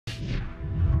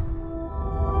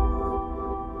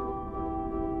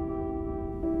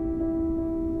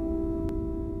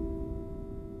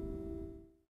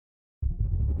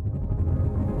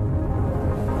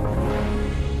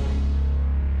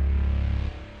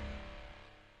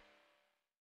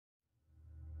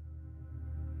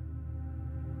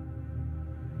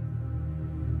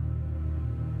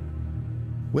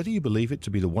Whether you believe it to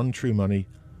be the one true money,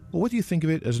 or whether you think of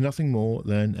it as nothing more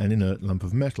than an inert lump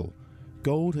of metal,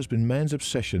 gold has been man's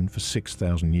obsession for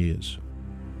 6,000 years.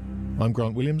 I'm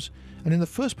Grant Williams, and in the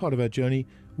first part of our journey,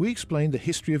 we explained the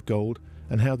history of gold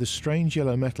and how this strange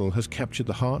yellow metal has captured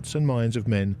the hearts and minds of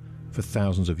men for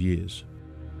thousands of years.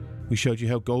 We showed you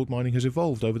how gold mining has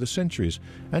evolved over the centuries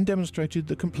and demonstrated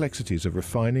the complexities of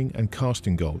refining and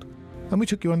casting gold. And we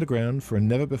took you underground for a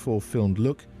never-before-filmed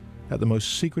look at the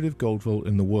most secretive gold vault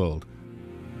in the world.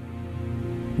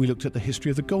 We looked at the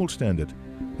history of the gold standard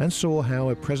and saw how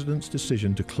a president's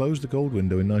decision to close the gold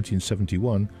window in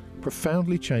 1971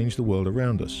 profoundly changed the world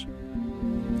around us.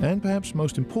 And perhaps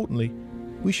most importantly,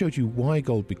 we showed you why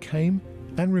gold became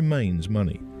and remains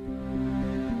money.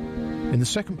 In the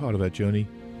second part of our journey,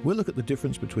 we'll look at the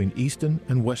difference between Eastern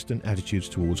and Western attitudes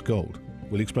towards gold.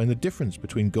 We'll explain the difference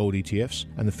between gold ETFs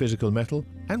and the physical metal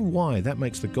and why that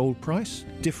makes the gold price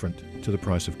different to the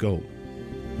price of gold.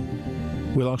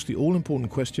 We'll ask the all-important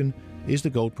question, is the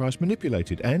gold price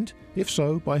manipulated, and, if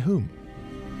so, by whom?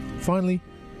 Finally,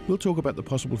 we'll talk about the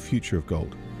possible future of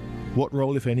gold. What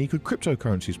role, if any, could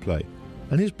cryptocurrencies play?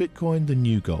 And is Bitcoin the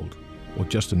new gold, or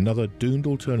just another doomed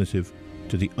alternative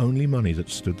to the only money that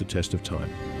stood the test of time?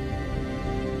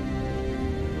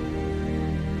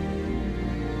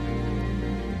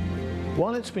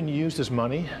 While it's been used as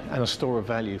money and a store of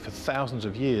value for thousands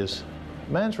of years,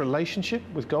 man's relationship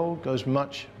with gold goes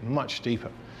much, much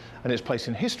deeper, and its place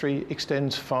in history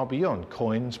extends far beyond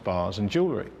coins, bars, and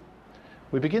jewellery.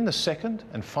 We begin the second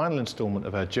and final instalment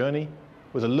of our journey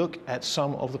with a look at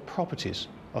some of the properties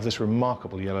of this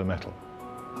remarkable yellow metal.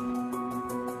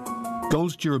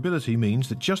 Gold's durability means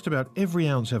that just about every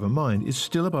ounce ever mined is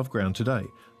still above ground today,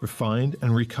 refined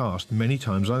and recast many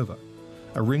times over.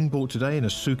 A ring bought today in a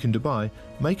souk in Dubai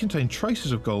may contain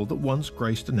traces of gold that once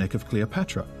graced the neck of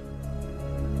Cleopatra.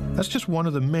 That's just one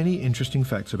of the many interesting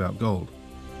facts about gold.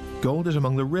 Gold is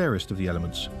among the rarest of the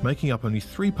elements, making up only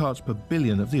 3 parts per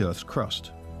billion of the Earth's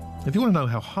crust. If you want to know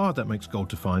how hard that makes gold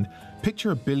to find,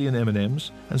 picture a billion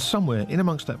M&Ms, and somewhere in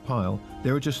amongst that pile,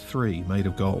 there are just 3 made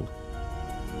of gold.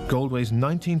 Gold weighs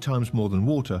 19 times more than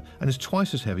water and is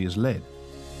twice as heavy as lead.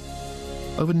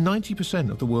 Over 90%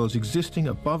 of the world's existing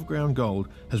above-ground gold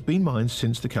has been mined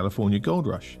since the California gold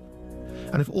rush.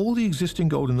 And if all the existing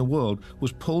gold in the world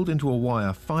was pulled into a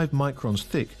wire 5 microns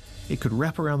thick, it could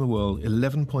wrap around the world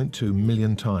 11.2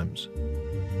 million times.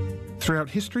 Throughout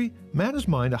history, man has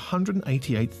mined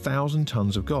 188,000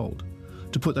 tons of gold.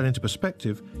 To put that into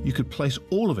perspective, you could place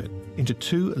all of it into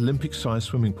 2 Olympic-sized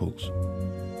swimming pools.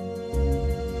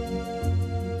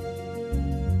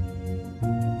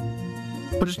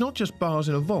 But it's not just bars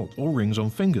in a vault or rings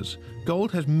on fingers.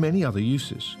 Gold has many other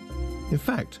uses. In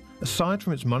fact, aside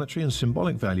from its monetary and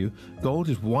symbolic value, gold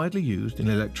is widely used in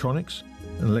electronics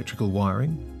and electrical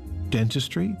wiring,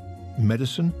 dentistry,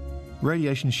 medicine,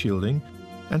 radiation shielding,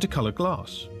 and to color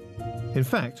glass. In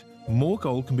fact, more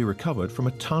gold can be recovered from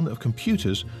a ton of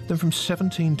computers than from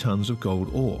 17 tons of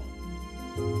gold ore.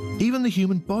 Even the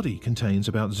human body contains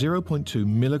about 0.2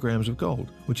 milligrams of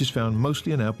gold, which is found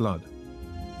mostly in our blood.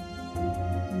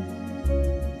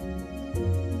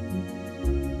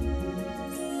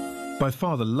 By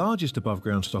far the largest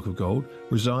above-ground stock of gold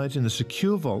resides in the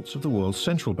secure vaults of the world's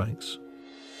central banks.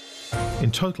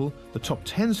 In total, the top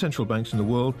 10 central banks in the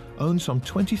world own some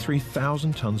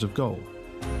 23,000 tons of gold,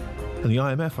 and the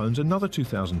IMF owns another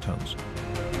 2,000 tons.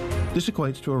 This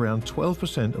equates to around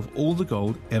 12% of all the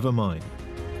gold ever mined.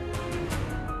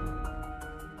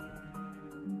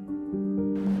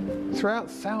 Throughout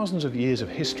thousands of years of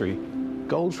history,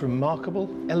 gold's remarkable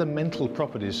elemental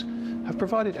properties have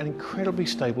provided an incredibly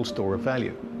stable store of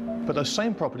value. But those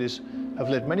same properties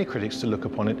have led many critics to look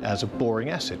upon it as a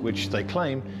boring asset, which they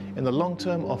claim in the long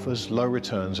term offers low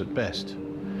returns at best.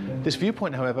 This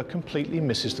viewpoint, however, completely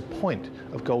misses the point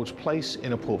of gold's place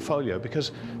in a portfolio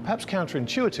because, perhaps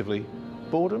counterintuitively,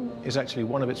 boredom is actually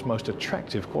one of its most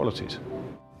attractive qualities.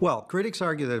 Well, critics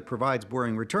argue that it provides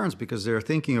boring returns because they're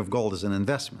thinking of gold as an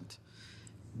investment.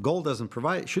 Gold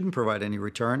shouldn't provide any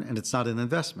return, and it's not an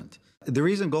investment. The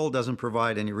reason gold doesn't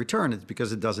provide any return is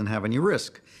because it doesn't have any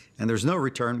risk, and there's no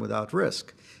return without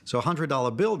risk. So a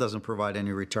 $100 bill doesn't provide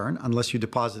any return unless you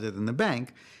deposit it in the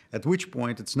bank, at which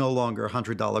point it's no longer a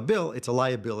 $100 bill, it's a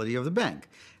liability of the bank.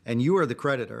 And you are the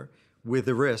creditor with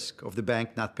the risk of the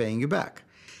bank not paying you back.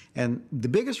 And the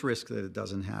biggest risk that it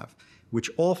doesn't have, which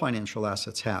all financial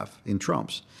assets have in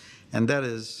trumps, and that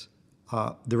is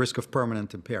the risk of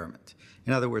permanent impairment.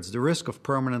 In other words, the risk of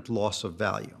permanent loss of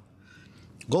value.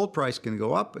 Gold price can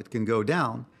go up, it can go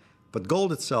down, but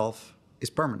gold itself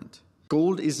is permanent.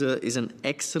 Gold is an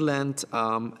excellent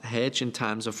hedge in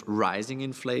times of rising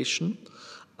inflation.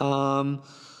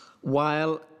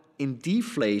 While in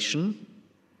deflation,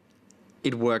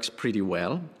 it works pretty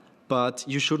well, but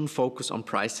you shouldn't focus on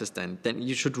prices then. Then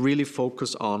you should really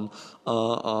focus on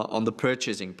the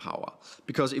purchasing power.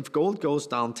 Because if gold goes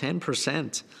down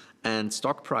 10% and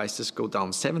stock prices go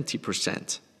down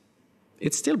 70%,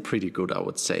 it's still pretty good, I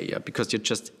would say, yeah, because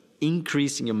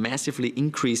you're massively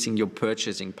increasing your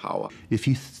purchasing power. If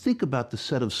you think about the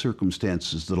set of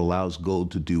circumstances that allows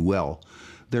gold to do well,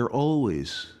 they're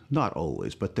always, not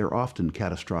always, but they're often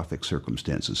catastrophic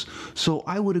circumstances. So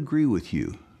I would agree with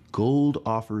you. Gold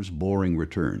offers boring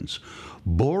returns.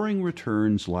 Boring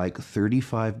returns like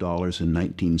 $35 in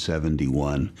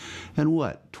 1971 and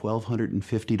what,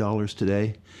 $1,250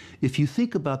 today? If you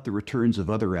think about the returns of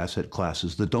other asset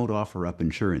classes that don't offer up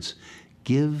insurance,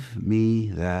 give me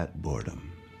that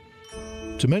boredom.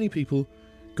 To many people,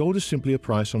 gold is simply a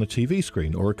price on a TV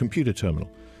screen or a computer terminal,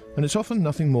 and it's often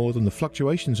nothing more than the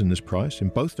fluctuations in this price in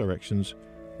both directions,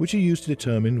 which are used to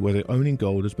determine whether owning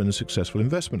gold has been a successful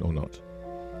investment or not.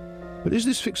 But is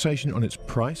this fixation on its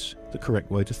price the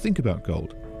correct way to think about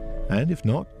gold? And if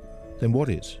not, then what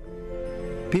is?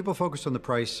 People focus on the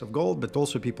price of gold, but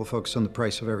also people focus on the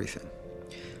price of everything.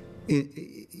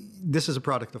 This is a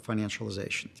product of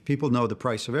financialization. People know the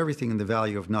price of everything and the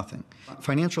value of nothing.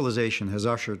 Financialization has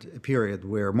ushered a period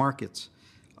where markets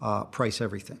price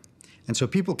everything. And so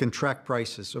people can track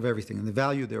prices of everything and the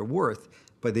value they're worth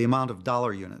by the amount of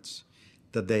dollar units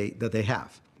that they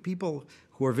have. People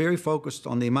who are very focused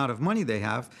on the amount of money they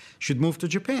have should move to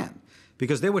Japan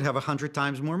because they would have 100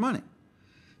 times more money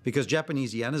because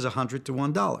Japanese yen is 100 to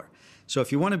 $1. So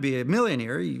if you want to be a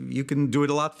millionaire, you can do it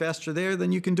a lot faster there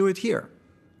than you can do it here.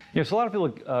 Yeah, so a lot of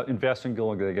people invest in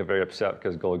gold and they get very upset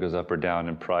because gold goes up or down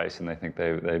in price and they think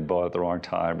they bought at the wrong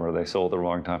time or they sold at the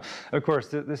wrong time. Of course,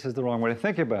 this is the wrong way to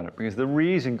think about it because the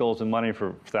reason gold's been money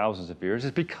for thousands of years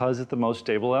is because it's the most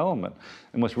stable element.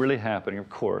 And what's really happening, of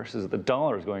course, is that the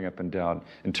dollar is going up and down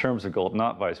in terms of gold,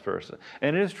 not vice versa.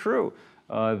 And it is true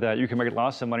that you can make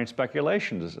lots of money in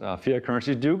speculations. Fiat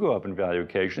currencies do go up in value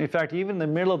occasionally. In fact, even in the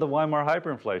middle of the Weimar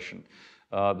hyperinflation,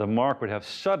 the mark would have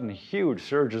sudden, huge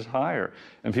surges higher.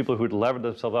 And people who'd levered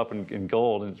themselves up in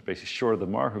gold and basically shorted the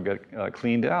mark would get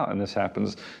cleaned out. And this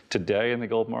happens today in the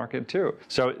gold market too.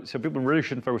 So people really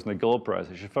shouldn't focus on the gold price.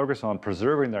 They should focus on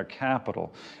preserving their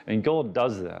capital. And gold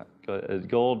does that.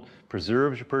 Gold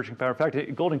preserves your purchasing power. In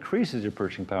fact, gold increases your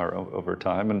purchasing power over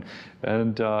time.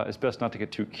 And it's best not to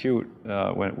get too cute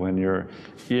when you're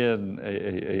in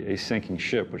a sinking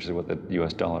ship, which is what the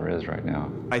US dollar is right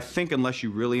now. I think unless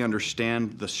you really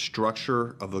understand the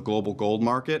structure of the global gold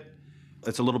market,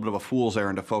 it's a little bit of a fool's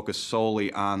errand to focus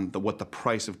solely on what the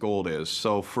price of gold is.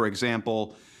 So, for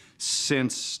example,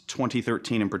 since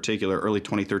 2013 in particular, early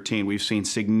 2013, we've seen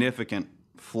significant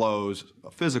flows,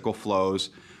 physical flows,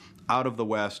 out of the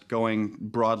West going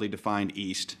broadly defined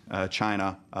east,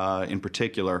 China in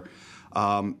particular.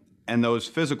 And those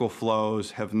physical flows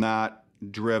have not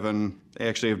driven, they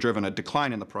actually have driven a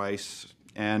decline in the price.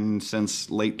 And since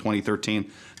late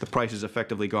 2013, the price has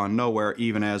effectively gone nowhere,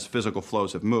 even as physical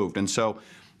flows have moved. And so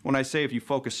when I say if you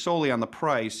focus solely on the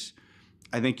price,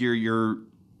 I think you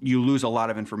lose a lot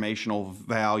of informational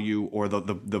value or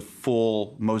the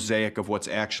full mosaic of what's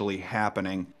actually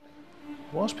happening.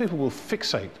 Whilst people will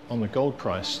fixate on the gold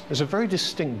price, there's a very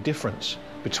distinct difference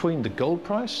between the gold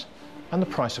price and the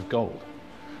price of gold.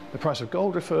 The price of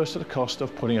gold refers to the cost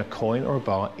of putting a coin or a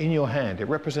bar in your hand. It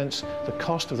represents the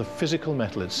cost of the physical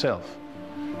metal itself.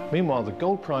 Meanwhile, the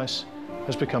gold price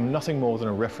has become nothing more than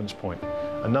a reference point,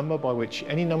 a number by which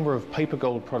any number of paper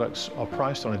gold products are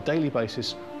priced on a daily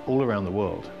basis all around the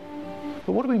world.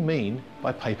 But what do we mean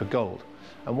by paper gold?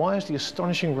 And why is the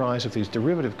astonishing rise of these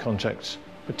derivative contracts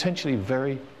potentially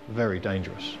very, very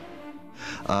dangerous?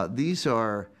 These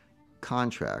are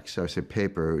contracts, so I say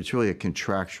paper. It's really a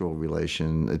contractual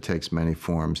relation. It takes many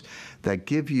forms that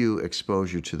give you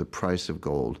exposure to the price of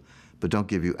gold, but don't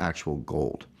give you actual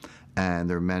gold. And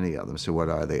there are many of them. So what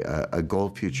are they? A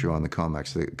gold future on the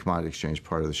COMEX, the commodity exchange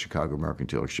part of the Chicago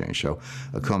Mercantile Exchange. So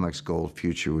a COMEX gold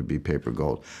future would be paper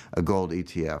gold. A gold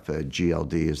ETF, a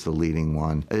GLD is the leading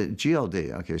one.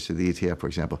 GLD, okay, so the ETF, for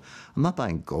example, I'm not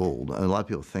buying gold. A lot of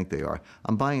people think they are.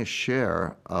 I'm buying a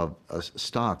share of a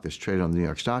stock that's traded on the New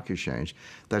York Stock Exchange.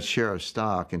 That share of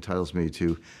stock entitles me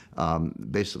to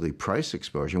basically price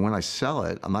exposure. When I sell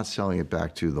it, I'm not selling it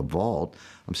back to the vault.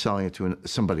 I'm selling it to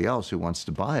somebody else who wants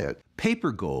to buy it.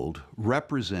 Paper gold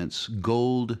represents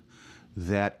gold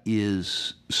that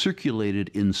is circulated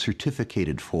in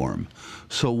certificated form.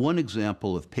 So one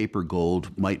example of paper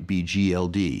gold might be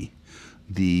GLD,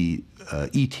 the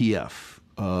ETF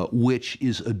which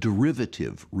is a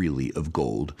derivative, really, of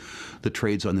gold that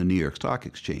trades on the New York Stock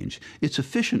Exchange. It's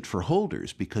efficient for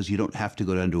holders because you don't have to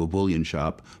go down to a bullion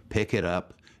shop, pick it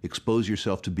up, expose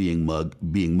yourself to being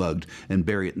mugged, and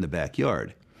bury it in the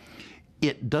backyard.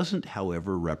 It doesn't,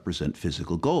 however, represent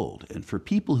physical gold. And for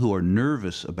people who are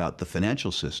nervous about the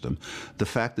financial system, the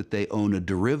fact that they own a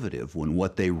derivative when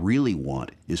what they really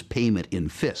want is payment in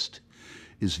fist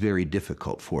is very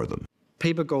difficult for them.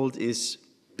 Paper gold is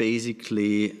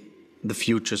basically the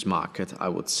futures market, I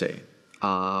would say.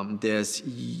 There's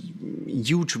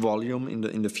huge volume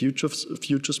in the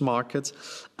futures markets,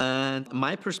 and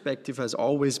my perspective has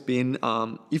always been,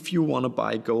 if you want to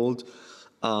buy gold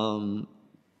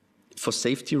for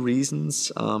safety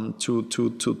reasons,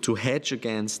 to hedge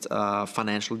against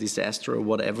financial disaster or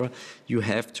whatever, you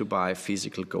have to buy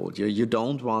physical gold. You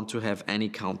don't want to have any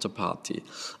counterparty.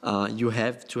 You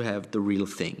have to have the real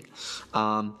thing.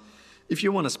 If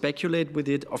you want to speculate with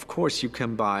it, of course you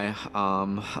can buy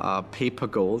paper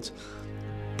gold,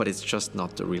 but it's just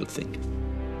not the real thing.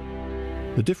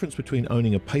 The difference between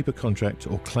owning a paper contract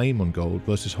or claim on gold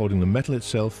versus holding the metal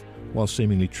itself, while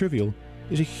seemingly trivial,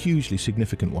 is a hugely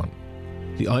significant one.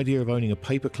 The idea of owning a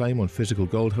paper claim on physical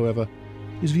gold, however,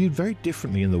 is viewed very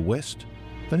differently in the West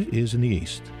than it is in the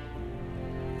East.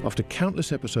 After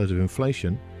countless episodes of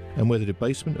inflation, and where the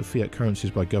debasement of fiat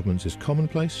currencies by governments is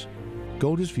commonplace,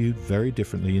 gold is viewed very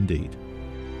differently indeed.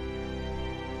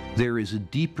 There is a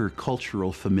deeper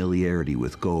cultural familiarity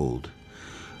with gold.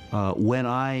 When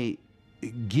I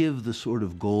give the sort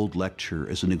of gold lecture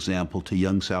as an example to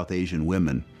young South Asian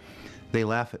women, they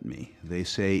laugh at me. They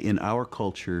say, in our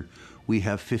culture, we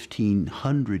have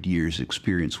 1,500 years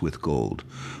experience with gold.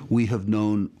 We have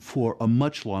known for a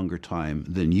much longer time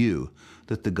than you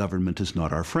that the government is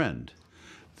not our friend,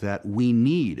 that we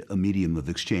need a medium of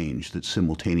exchange that's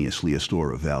simultaneously a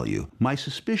store of value. My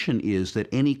suspicion is that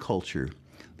any culture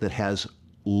that has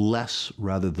less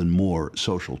rather than more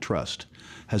social trust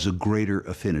has a greater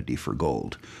affinity for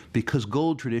gold, because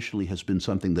gold traditionally has been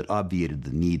something that obviated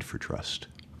the need for trust.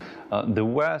 The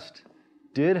West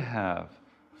did have,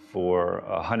 for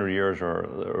 100 years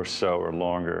or so or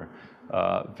longer,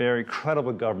 very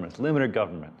credible governments, limited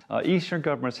government. Eastern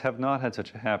governments have not had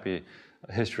such a happy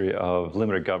history of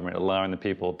limited government, allowing the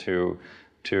people to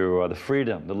the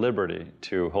freedom, the liberty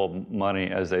to hold money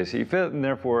as they see fit, and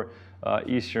therefore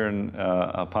Eastern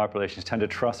populations tend to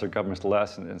trust their governments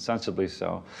less, and sensibly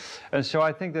so. And so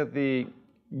I think that the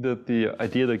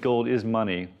idea that gold is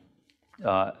money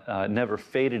never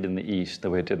faded in the East the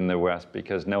way it did in the West,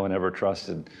 because no one ever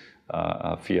trusted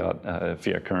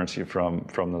fiat currency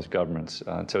from those governments.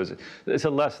 So it's a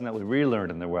lesson that we relearned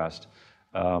in the West,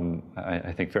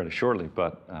 I think fairly shortly,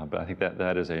 but I think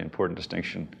that is an important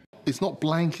distinction. It's not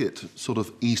blanket sort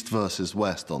of East versus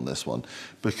West on this one,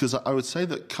 because I would say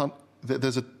that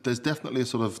there's definitely a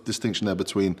sort of distinction there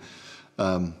between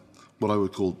what I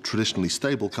would call traditionally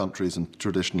stable countries and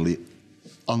traditionally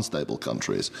unstable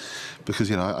countries. Because,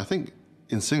 you know, I think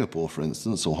in Singapore, for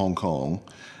instance, or Hong Kong,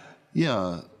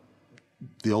 yeah,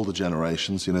 the older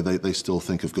generations, you know, they still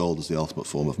think of gold as the ultimate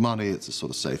form of money. It's a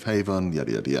sort of safe haven,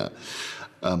 yada, yada,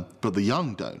 yada. But the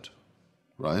young don't,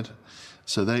 right?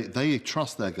 So they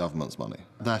trust their government's money.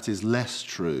 That is less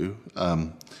true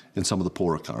in some of the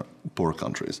poorer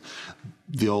countries.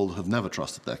 The old have never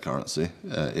trusted their currency.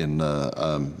 In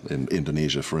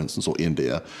Indonesia, for instance, or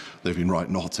India, they've been right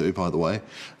not to, by the way,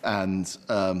 and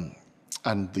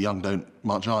the young don't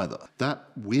much either. That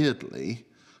weirdly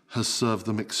has served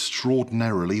them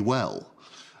extraordinarily well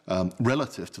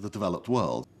relative to the developed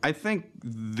world. I think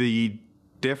the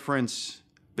difference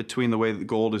between the way that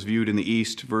gold is viewed in the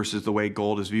East versus the way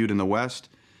gold is viewed in the West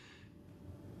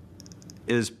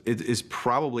is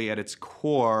probably at its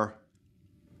core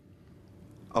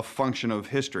a function of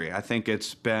history. I think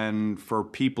it's been, for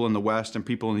people in the West and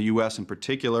people in the U.S. in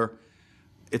particular,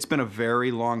 it's been a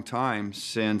very long time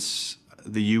since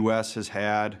the U.S. has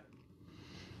had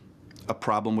a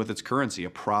problem with its currency, a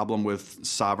problem with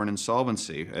sovereign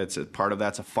insolvency. Part of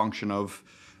that's a function of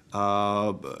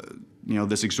you know,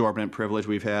 this exorbitant privilege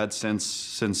we've had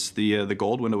since the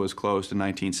gold window was closed in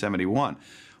 1971,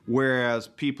 whereas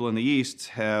people in the East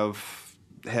have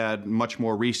had much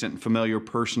more recent and familiar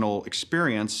personal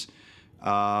experience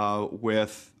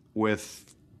with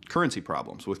currency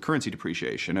problems, with currency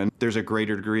depreciation, and there's a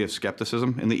greater degree of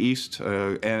skepticism in the East,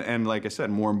 and like I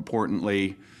said, more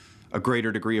importantly, a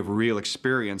greater degree of real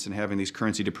experience in having these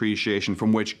currency depreciation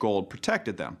from which gold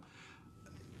protected them.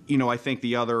 You know, I think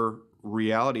the other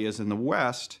reality is in the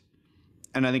West,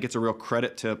 and I think it's a real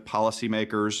credit to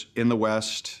policymakers in the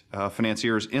West,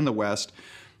 financiers in the West,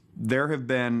 there have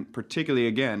been, particularly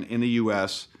again in the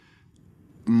U.S.,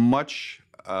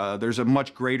 there's a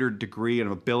much greater degree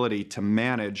of ability to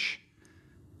manage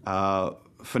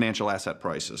financial asset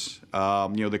prices.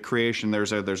 The creation,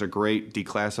 there's a great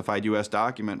declassified U.S.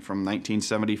 document from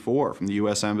 1974 from the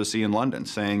U.S. Embassy in London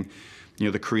saying,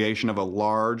 the creation of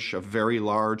a very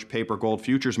large paper gold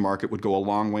futures market would go a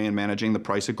long way in managing the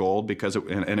price of gold because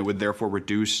it would therefore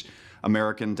reduce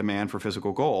American demand for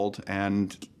physical gold,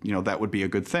 and that would be a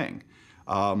good thing.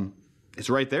 It's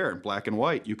right there in black and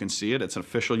white. You can see it. It's an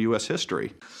official U.S.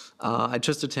 history. I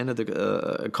just attended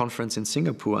a conference in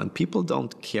Singapore, and people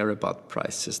don't care about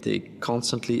prices. They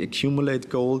constantly accumulate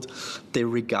gold. They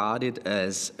regard it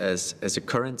as a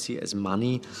currency, as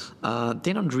money.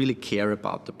 They don't really care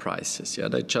about the prices. Yeah,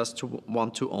 they just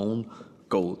want to own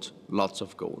gold, lots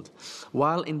of gold.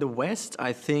 While in the West,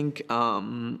 I think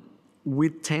we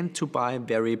tend to buy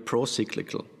very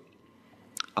pro-cyclical.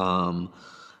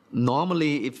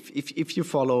 Normally, if you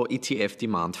follow ETF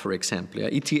demand, for example,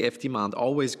 ETF demand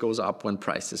always goes up when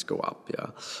prices go up.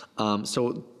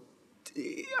 So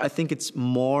I think it's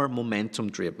more momentum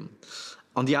driven.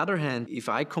 On the other hand, if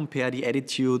I compare the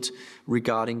attitude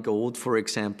regarding gold, for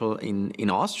example, in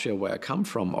Austria, where I come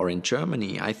from, or in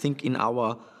Germany, I think in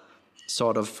our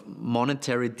sort of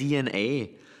monetary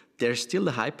DNA, there's still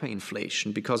a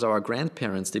hyperinflation because our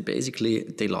grandparents,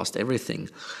 they lost everything.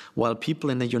 While people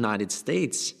in the United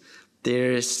States,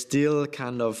 they're still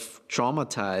kind of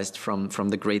traumatized from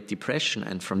the Great Depression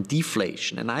and from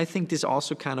deflation. And I think this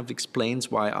also kind of explains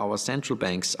why our central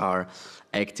banks are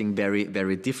acting very,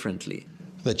 very differently.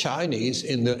 The Chinese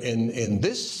in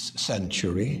this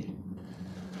century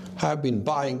have been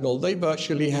buying gold. They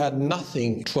virtually had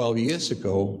nothing 12 years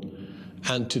ago,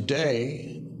 and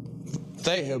today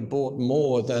they have bought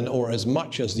more than or as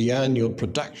much as the annual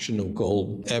production of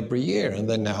gold every year. And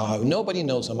they now have, nobody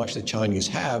knows how much the Chinese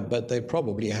have, but they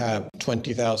probably have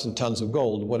 20,000 tons of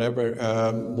gold.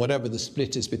 Whatever the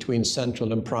split is between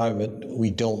central and private, we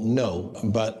don't know.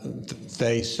 But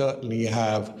they certainly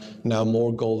have now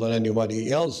more gold than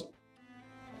anybody else.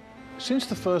 Since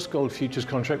the first gold futures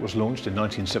contract was launched in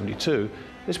 1972,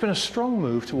 there's been a strong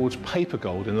move towards paper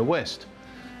gold in the West.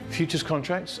 Futures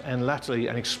contracts and latterly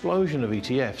an explosion of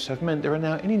ETFs have meant there are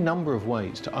now any number of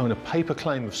ways to own a paper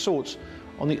claim of sorts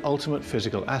on the ultimate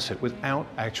physical asset without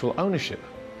actual ownership.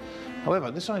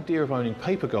 However, this idea of owning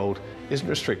paper gold isn't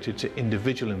restricted to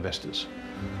individual investors.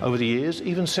 Over the years,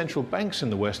 even central banks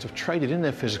in the West have traded in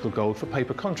their physical gold for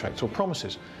paper contracts or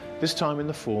promises, this time in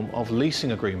the form of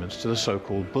leasing agreements to the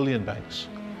so-called bullion banks.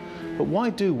 But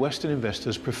why do Western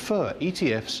investors prefer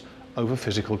ETFs over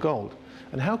physical gold?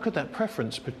 And how could that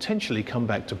preference potentially come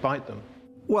back to bite them?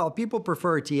 Well, people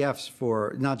prefer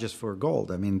ETFs not just for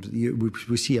gold. I mean,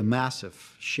 we see a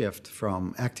massive shift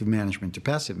from active management to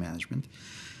passive management.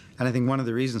 And I think one of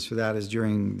the reasons for that is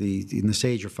in this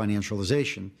age of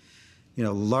financialization,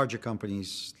 larger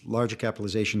companies, larger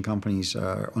capitalization companies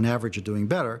on average are doing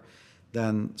better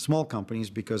than small companies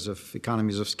because of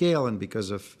economies of scale and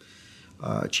because of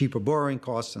cheaper borrowing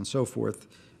costs and so forth,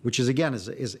 which is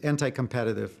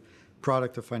anti-competitive,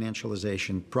 product of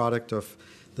financialization, product of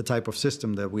the type of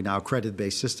system that we now,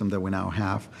 credit-based system that we now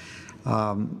have,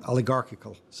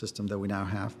 oligarchical system that we now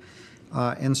have.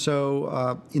 And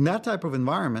so in that type of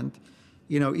environment,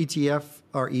 ETF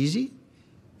are easy,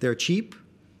 they're cheap,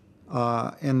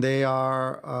 and they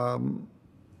are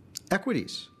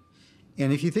equities.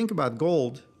 And if you think about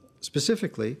gold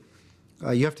specifically,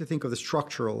 you have to think of the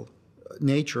structural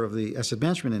nature of the asset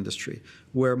management industry,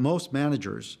 where most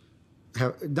managers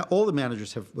all the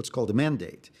managers have what's called a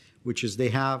mandate, which is they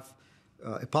have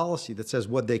a policy that says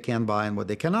what they can buy and what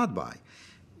they cannot buy.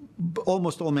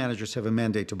 Almost all managers have a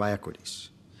mandate to buy equities.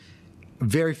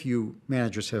 Very few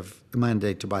managers have a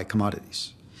mandate to buy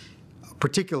commodities,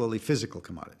 particularly physical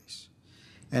commodities.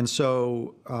 And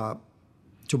so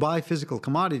to buy physical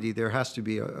commodity, there has to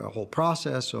be a whole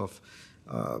process of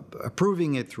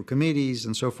approving it through committees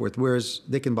and so forth, whereas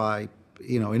they can buy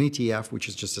an ETF, which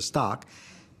is just a stock,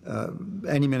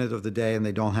 any minute of the day, and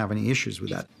they don't have any issues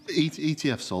with that.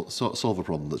 ETFs solve a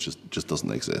problem that just doesn't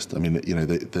exist. I mean,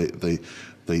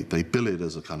 they bill it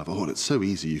as a kind of, it's so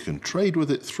easy, you can trade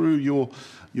with it through your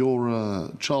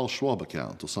Charles Schwab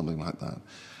account or something like that.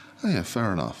 Oh, yeah,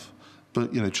 fair enough.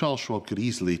 But Charles Schwab could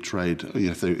easily trade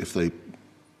if they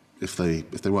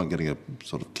weren't getting a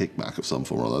sort of kickback of some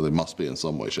form or other. They must be in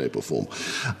some way, shape, or form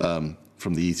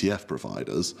from the ETF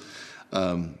providers.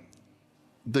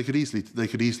 They could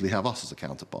easily have us as a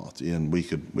counterparty, and we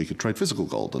could trade physical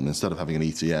gold. And instead of having an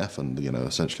ETF and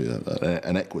essentially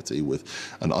an equity with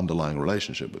an underlying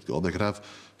relationship with gold, they could have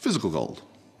physical gold,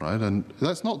 right? And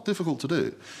that's not difficult to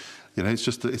do. You know, it's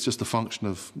just a function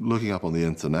of looking up on the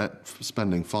internet,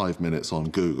 spending 5 minutes on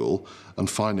Google, and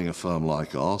finding a firm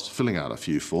like ours, filling out a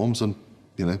few forms, and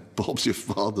you know, Bob's your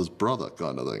father's brother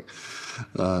kind of thing.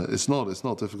 It's not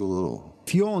difficult at all.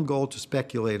 If you own gold to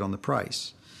speculate on the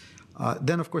price,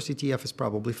 then of course ETF is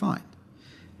probably fine.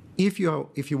 If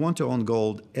you want to own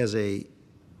gold as a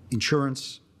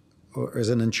insurance, or as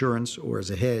an insurance, or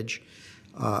as a hedge,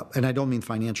 and I don't mean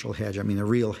financial hedge, I mean a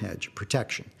real hedge,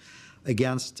 protection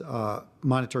against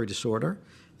monetary disorder,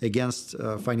 against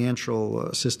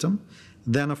financial system,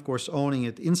 then of course owning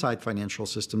it inside financial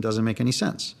system doesn't make any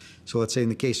sense. So let's say in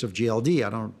the case of GLD,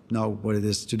 I don't know what it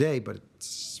is today, but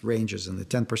it ranges in the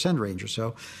 10% range or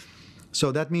so.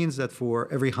 So that means that for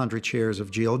every 100 shares of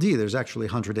GLD, there's actually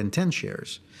 110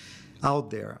 shares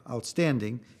out there,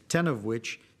 outstanding, 10 of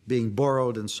which being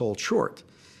borrowed and sold short.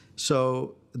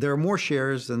 So there are more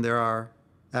shares than there are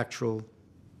actual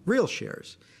real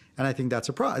shares. And I think that's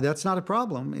not a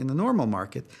problem in the normal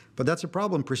market, but that's a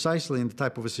problem precisely in the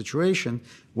type of a situation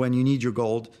when you need your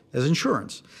gold as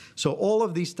insurance. So all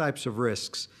of these types of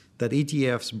risks that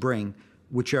ETFs bring,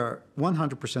 which are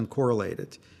 100%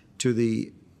 correlated to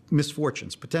the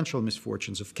misfortunes, potential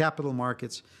misfortunes of capital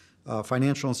markets,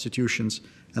 financial institutions,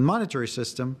 and monetary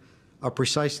system, are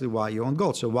precisely why you own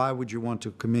gold. So why would you want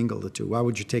to commingle the two? Why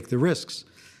would you take the risks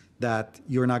that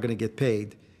you're not going to get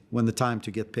paid when the time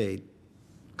to get paid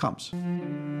comes?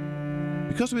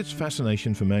 Because of its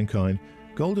fascination for mankind,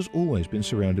 gold has always been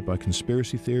surrounded by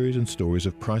conspiracy theories and stories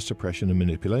of price suppression and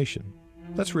manipulation.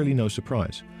 That's really no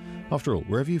surprise. After all,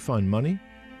 wherever you find money,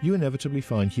 you inevitably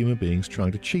find human beings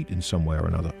trying to cheat in some way or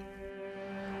another.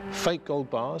 Fake gold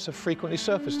bars have frequently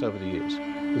surfaced over the years,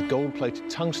 with gold-plated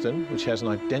tungsten, which has an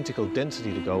identical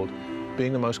density to gold,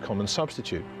 being the most common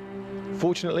substitute.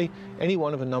 Fortunately, any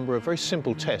one of a number of very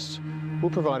simple tests will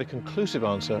provide a conclusive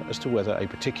answer as to whether a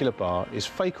particular bar is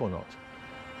fake or not.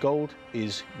 Gold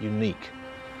is unique.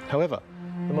 However,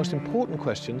 the most important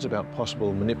questions about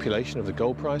possible manipulation of the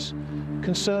gold price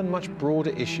concern much broader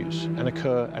issues and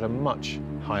occur at a much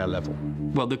higher level.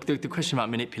 Well, the question about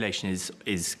manipulation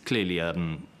is clearly a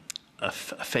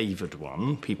favoured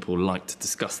one. People like to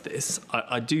discuss this.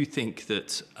 I do think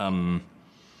that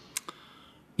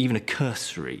even a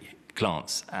cursory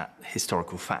glance at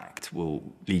historical fact will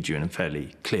lead you in a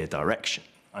fairly clear direction.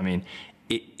 I mean,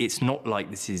 it's not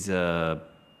like this is a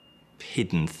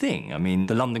hidden thing. I mean,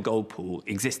 the London Gold Pool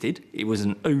existed. It was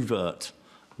an overt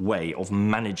way of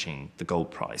managing the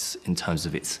gold price in terms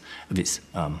of its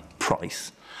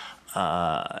price.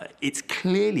 It's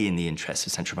clearly in the interest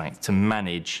of central banks to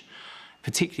manage,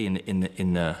 particularly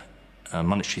in the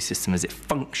monetary system as it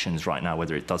functions right now,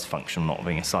 whether it does function or not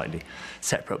being a slightly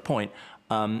separate point.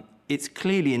 It's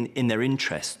clearly in their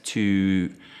interest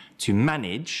to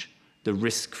manage the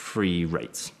risk-free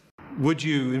rates. Would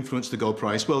you influence the gold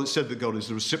price? Well, it's said that gold is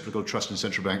the reciprocal trust in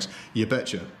central banks. You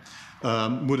betcha.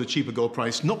 Would a cheaper gold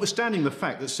price, notwithstanding the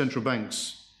fact that central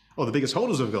banks are the biggest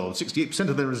holders of gold, 68%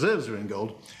 of their reserves are in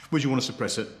gold, would you want to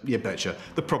suppress it? You betcha.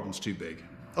 The problem's too big.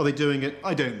 Are they doing it?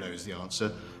 I don't know is the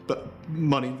answer. But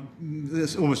money,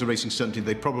 there's almost a racing certainty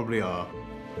they probably are.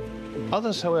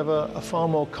 Others, however, are far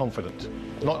more confident,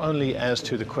 not only as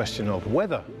to the question of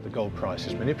whether the gold price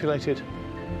is manipulated,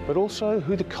 but also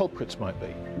who the culprits might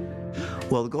be.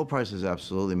 Well, the gold price is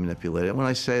absolutely manipulated. When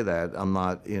I say that, I'm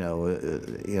not,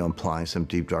 implying some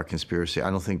deep, dark conspiracy. I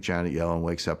don't think Janet Yellen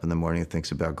wakes up in the morning and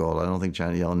thinks about gold. I don't think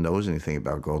Janet Yellen knows anything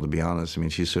about gold, to be honest. I mean,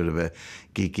 she's sort of a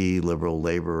geeky, liberal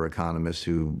labor economist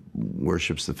who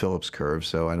worships the Phillips curve.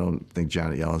 So I don't think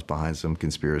Janet Yellen's behind some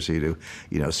conspiracy to,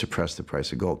 suppress the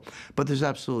price of gold. But there's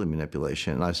absolutely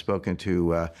manipulation. And I've spoken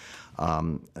to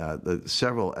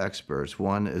several experts.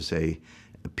 One is a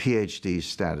PhD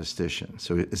statistician.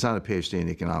 So it's not a PhD in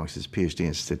economics, it's a PhD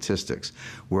in statistics,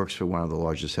 works for one of the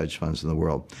largest hedge funds in the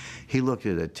world. He looked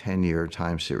at a 10-year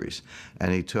time series,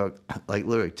 and he took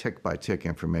literally tick-by-tick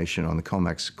information on the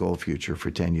COMEX gold future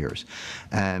for 10 years.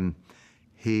 And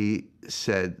he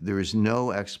said there is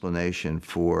no explanation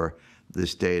for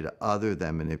this data other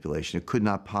than manipulation. It could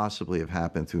not possibly have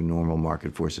happened through normal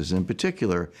market forces. In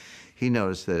particular, he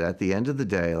noticed that at the end of the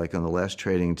day, like on the last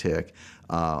trading tick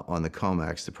on the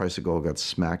COMEX, the price of gold got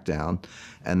smacked down,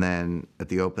 and then at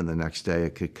the open the next day,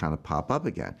 it could kind of pop up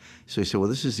again. So he said, well,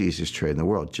 this is the easiest trade in the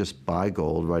world. Just buy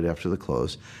gold right after the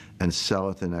close and sell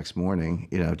it the next morning,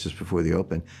 just before the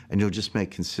open, and you'll just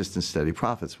make consistent, steady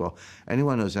profits. Well,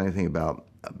 anyone who knows anything about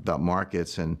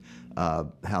markets and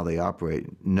how they operate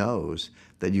knows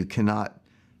that you cannot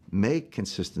make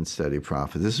consistent, steady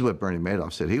profit. This is what Bernie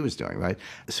Madoff said he was doing, right?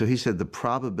 So he said the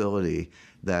probability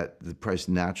that the price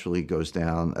naturally goes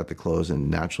down at the close and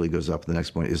naturally goes up at the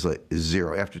next point is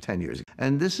zero after 10 years.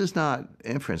 And this is not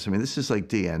inference. I mean, this is like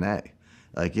DNA.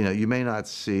 Like, you know, you may not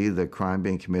see the crime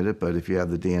being committed, but if you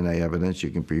have the DNA evidence, you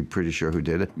can be pretty sure who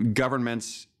did it.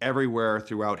 Governments everywhere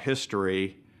throughout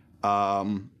history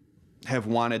have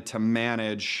wanted to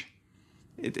manage.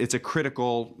 It's a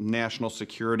critical national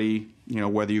security, you know,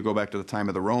 whether you go back to the time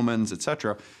of the Romans, et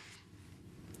cetera.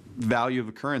 Value of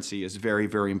a currency is very,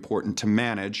 very important to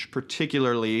manage,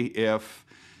 particularly if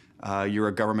you're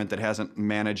a government that hasn't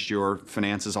managed your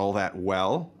finances all that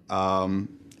well.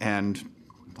 And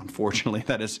unfortunately,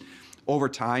 that is, over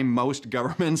time, most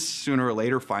governments sooner or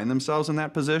later find themselves in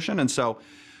that position. And so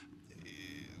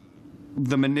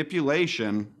the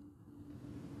manipulation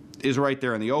is right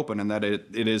there in the open, and that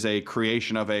it is a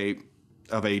creation of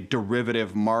a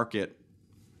derivative market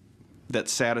that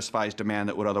satisfies demand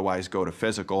that would otherwise go to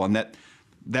physical, and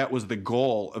that was the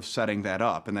goal of setting that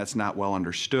up, and that's not well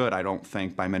understood, I don't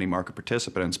think, by many market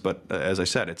participants. But as I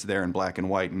said, it's there in black and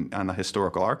white on the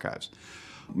historical archives.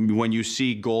 When you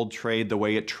see gold trade the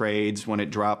way it trades, when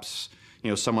it drops, you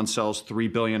know, someone sells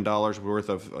 $3 billion worth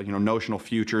of, you know, notional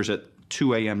futures at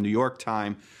 2 a.m. New York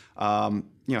time.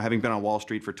 You know, having been on Wall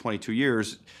Street for 22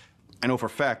 years, I know for a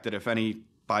fact that if any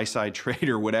buy-side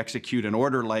trader would execute an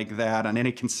order like that on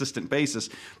any consistent basis,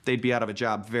 they'd be out of a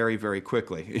job very, very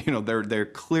quickly. You know, they're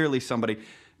clearly somebody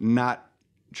not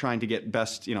trying to get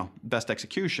best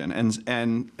execution.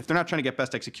 And if they're not trying to get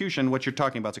best execution, what you're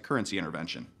talking about is a currency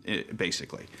intervention,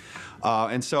 basically.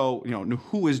 And so, you know,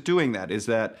 who is doing that? Is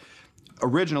that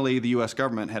originally the U.S.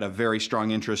 government had a very strong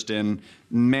interest in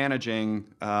managing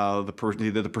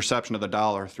the perception of the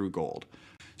dollar through gold.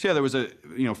 So yeah, there was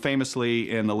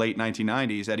famously in the late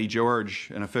 1990s, Eddie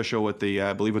George, an official with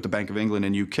I believe with the Bank of England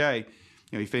in UK, you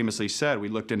know, he famously said, we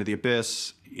looked into the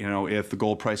abyss. You know, if the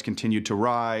gold price continued to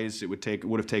rise, it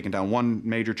would have taken down one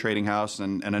major trading house,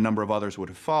 and a number of others would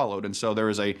have followed. And so there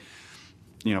is a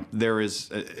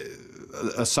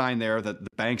sign there that the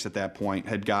banks at that point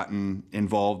had gotten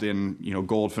involved in, you know,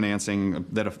 gold financing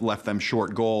that have left them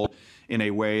short gold in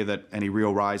a way that any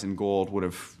real rise in gold would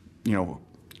have,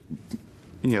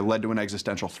 led to an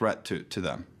existential threat to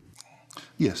them.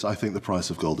 Yes, I think the price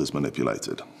of gold is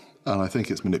manipulated. And I think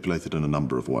it's manipulated in a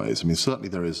number of ways. I mean, certainly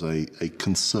there is a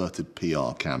concerted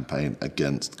PR campaign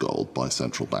against gold by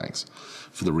central banks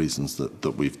for the reasons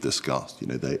that we've discussed. You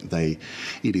know,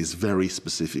 it is very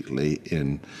specifically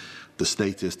in the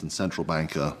statist and central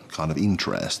banker kind of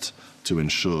interest to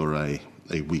ensure a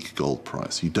weak gold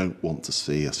price. You don't want to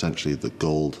see essentially the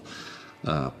gold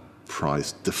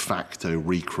price de facto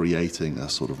recreating a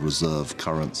sort of reserve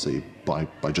currency by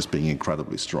just being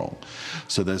incredibly strong.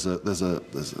 So there's a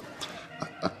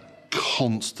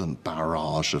constant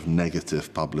barrage of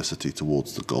negative publicity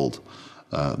towards the gold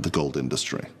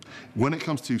industry. When it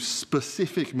comes to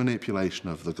specific manipulation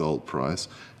of the gold price,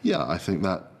 yeah, I think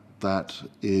that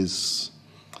is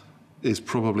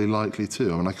probably likely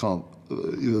too. I mean, I can't.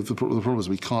 The problem is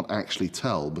we can't actually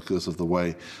tell because of the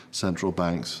way central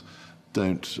banks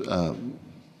don't, are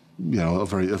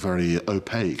very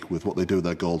opaque with what they do with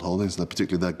their gold holdings, and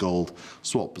particularly their gold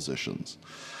swap positions.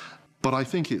 But I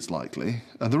think it's likely,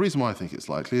 and the reason why I think it's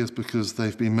likely is because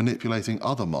they've been manipulating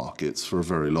other markets for a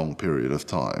very long period of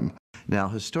time. Now,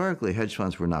 historically, hedge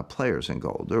funds were not players in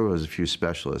gold. There was a few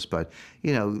specialists, but,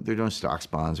 you know, they're doing stocks,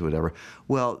 bonds, whatever.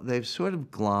 Well, they've sort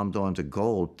of glommed onto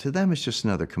gold. To them, it's just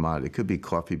another commodity. It could be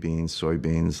coffee beans,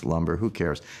 soybeans, lumber, who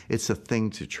cares? It's a thing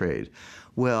to trade.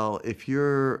 Well, if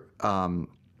you're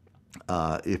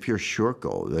short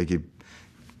gold, like you've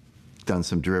done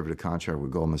some derivative contract with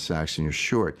Goldman Sachs and you're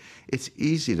short, it's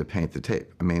easy to paint the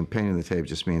tape. I mean, painting the tape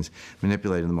just means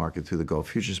manipulating the market through the gold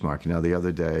futures market. Now, the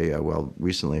other day,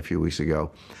 recently, a few weeks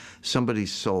ago, somebody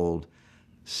sold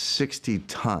 60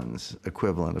 tons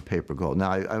equivalent of paper gold.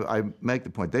 Now, I make the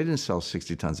point, they didn't sell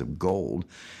 60 tons of gold.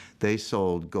 They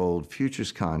sold gold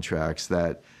futures contracts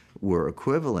that were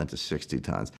equivalent to 60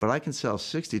 tons. But I can sell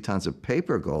 60 tons of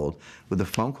paper gold with a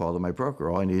phone call to my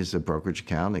broker. All I need is a brokerage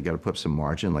account. They got to put up some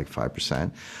margin, like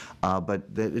 5%. But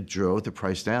it drove the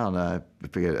price down, I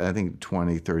think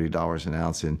 $20, $30 an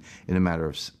ounce in a matter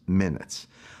of minutes.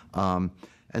 And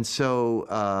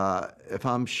so if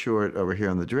I'm short over here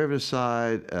on the derivative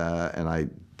side and I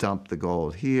dump the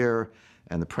gold here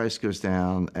and the price goes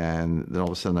down and then all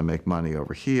of a sudden I make money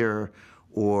over here,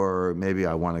 or maybe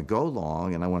I want to go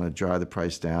long and I want to drive the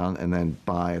price down and then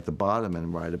buy at the bottom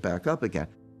and ride it back up again.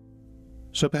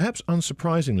 So perhaps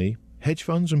unsurprisingly, hedge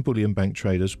funds and bullion bank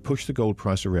traders push the gold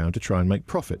price around to try and make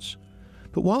profits.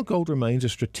 But while gold remains a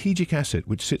strategic asset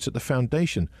which sits at the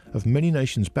foundation of many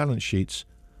nations' balance sheets,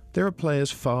 there are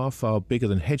players far, far bigger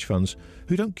than hedge funds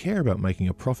who don't care about making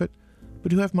a profit,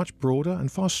 but who have much broader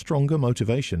and far stronger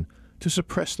motivation to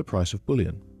suppress the price of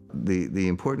bullion. The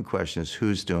important question is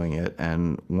who's doing it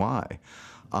and why.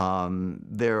 And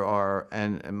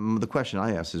the question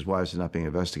I ask is, why is it not being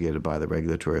investigated by the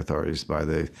regulatory authorities, by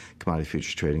the Commodity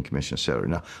Futures Trading Commission, et cetera?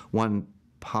 Now, one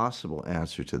possible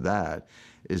answer to that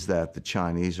is that the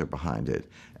Chinese are behind it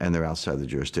and they're outside the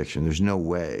jurisdiction. There's no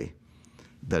way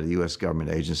that a U.S.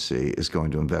 government agency is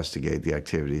going to investigate the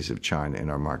activities of China in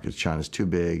our markets. China's too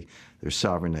big. They're a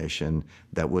sovereign nation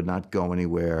that would not go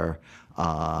anywhere.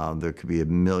 There could be a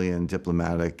million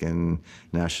diplomatic and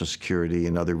national security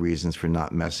and other reasons for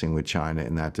not messing with China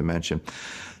in that dimension.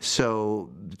 So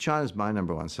China's my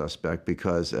number one suspect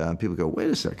because people go,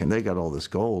 wait a second, they got all this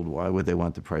gold. Why would they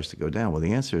want the price to go down? Well,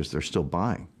 the answer is they're still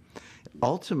buying.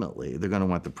 Ultimately, they're going to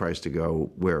want the price to go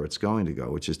where it's going to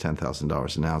go, which is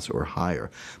 $10,000 an ounce or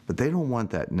higher. But they don't want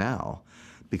that now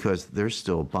because they're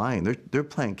still buying. They're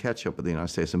playing catch up with the United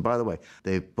States. And by the way,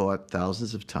 they've bought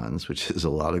thousands of tons, which is a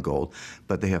lot of gold,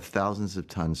 but they have thousands of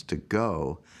tons to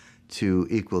go to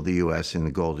equal the U.S. in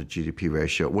the gold to GDP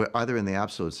ratio, either in the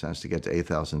absolute sense to get to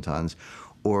 8,000 tons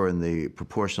or in the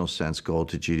proportional sense, gold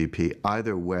to GDP.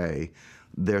 Either way,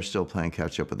 they're still playing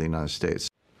catch up with the United States.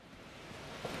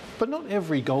 But not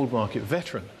every gold market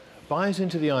veteran buys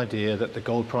into the idea that the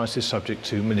gold price is subject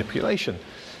to manipulation.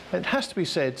 It has to be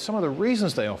said, some of the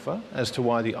reasons they offer as to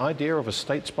why the idea of a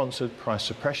state-sponsored price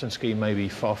suppression scheme may be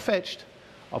far-fetched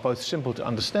are both simple to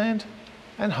understand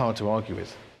and hard to argue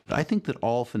with. I think that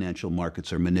all financial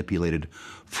markets are manipulated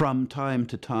from time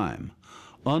to time.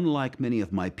 Unlike many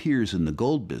of my peers in the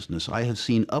gold business, I have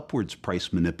seen upwards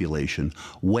price manipulation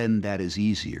when that is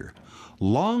easier.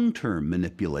 Long-term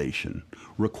manipulation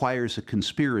requires a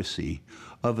conspiracy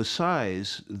of a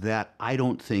size that I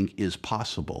don't think is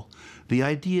possible. The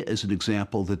idea, as an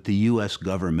example, that the U.S.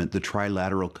 government, the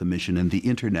Trilateral Commission, and the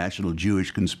International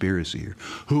Jewish Conspiracy, or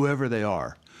whoever they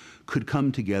are, could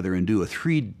come together and do a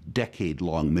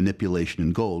 3-decade-long manipulation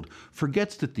in gold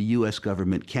forgets that the U.S.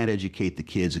 government can't educate the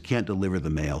kids, it can't deliver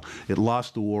the mail. It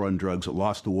lost the war on drugs, it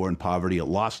lost the war on poverty, it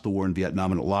lost the war in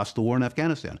Vietnam, and it lost the war in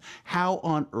Afghanistan. How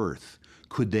on earth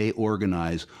could they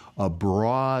organize a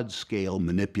broad-scale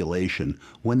manipulation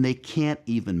when they can't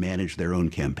even manage their own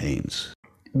campaigns?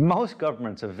 Most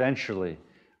governments eventually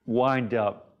wind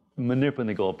up manipulating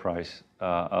the gold price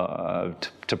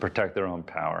to protect their own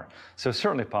power. So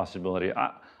certainly a possibility.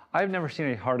 I've never seen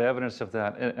any hard evidence of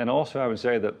that. And also I would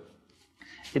say that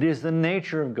it is the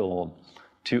nature of gold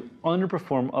to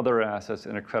underperform other assets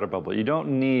in a credit bubble. You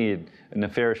don't need a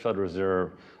nefarious Federal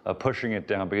Reserve pushing it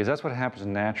down, because that's what happens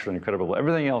naturally in a credit bubble.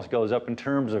 Everything else goes up in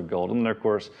terms of gold. And then, of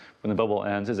course, when the bubble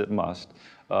ends, as it must,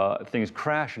 things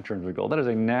crash in terms of gold. That is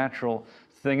a natural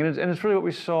thing. And it's really what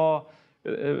we saw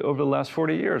over the last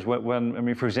 40 years. When, I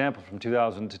mean, for example, from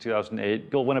 2000 to 2008,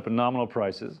 gold went up in nominal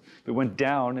prices, but went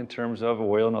down in terms of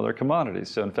oil and other commodities.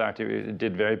 So in fact, it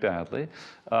did very badly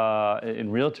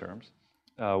in real terms.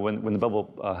 When the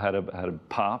bubble had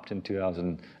popped in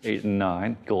 2008 and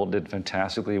 9, gold did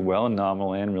fantastically well in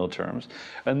nominal and real terms.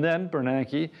 And then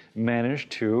Bernanke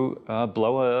managed to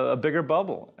blow a bigger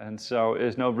bubble. And so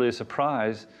it's no really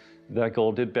surprise that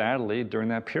gold did badly during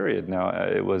that period. Now,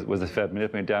 was the Fed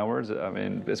manipulating downwards? I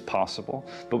mean, it's possible,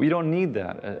 but we don't need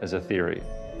that as a theory.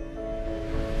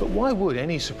 But why would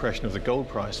any suppression of the gold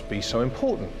price be so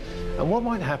important? And what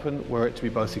might happen were it to be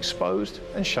both exposed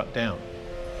and shut down?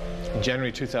 In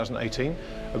January 2018,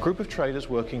 a group of traders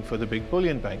working for the big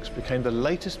bullion banks became the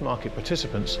latest market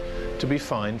participants to be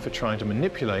fined for trying to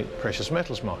manipulate precious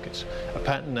metals markets, a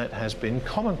pattern that has been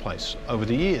commonplace over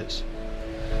the years.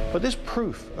 But this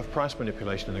proof of price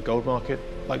manipulation in the gold market,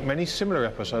 like many similar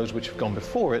episodes which have gone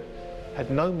before it, had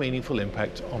no meaningful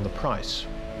impact on the price.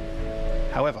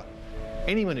 However,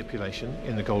 any manipulation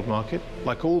in the gold market,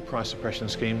 like all price suppression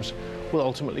schemes, will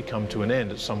ultimately come to an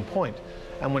end at some point.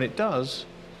 And when it does,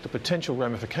 the potential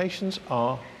ramifications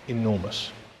are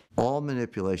enormous. All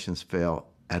manipulations fail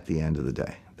at the end of the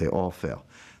day. They all fail.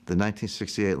 The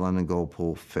 1968 London gold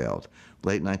pool failed.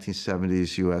 Late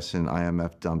 1970s, U.S. and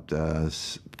IMF dumped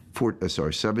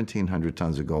 1,700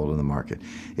 tons of gold in the market.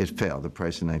 It failed. The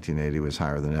price in 1980 was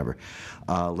higher than ever.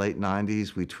 Late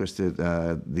 90s, we twisted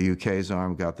the UK's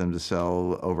arm, got them to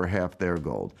sell over half their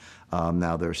gold.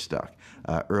 Now they're stuck.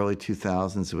 Early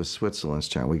 2000s, it was Switzerland's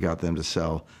turn. We got them to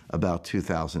sell about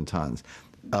 2,000 tons.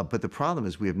 But the problem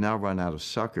is we have now run out of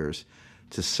suckers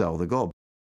to sell the gold.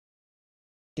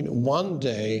 One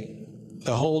day,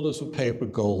 the holders of paper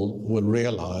gold would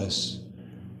realize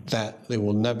that they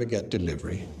will never get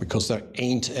delivery because there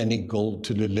ain't any gold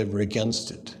to deliver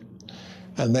against it.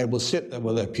 And they will sit there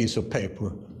with their piece of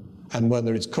paper, and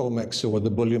whether it's COMEX or the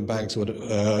bullion banks or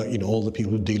all the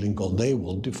people who deal in gold, they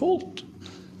will default.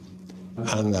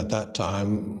 And at that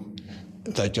time,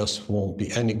 there just won't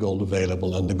be any gold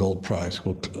available, and the gold price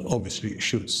will obviously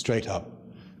shoot straight up,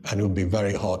 and it will be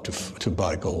very hard to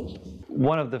buy gold.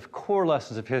 One of the core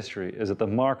lessons of history is that the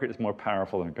market is more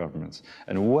powerful than governments.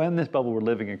 And when this bubble we're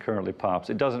living in currently pops,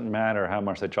 it doesn't matter how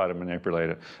much they try to manipulate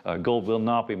it. Gold will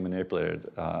not be manipulated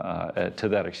to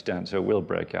that extent, so it will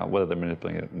break out, whether they're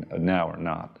manipulating it now or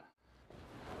not.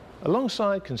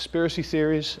 Alongside conspiracy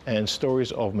theories and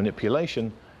stories of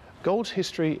manipulation, gold's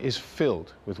history is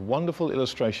filled with wonderful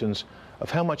illustrations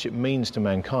of how much it means to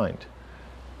mankind,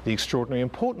 the extraordinary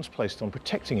importance placed on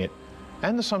protecting it,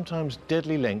 and the sometimes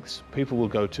deadly lengths people will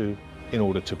go to in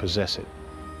order to possess it.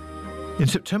 In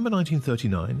September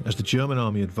 1939, as the German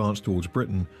army advanced towards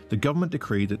Britain, the government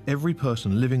decreed that every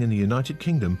person living in the United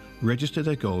Kingdom register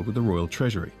their gold with the Royal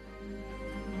Treasury.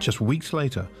 Just weeks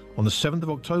later, on the 7th of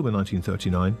October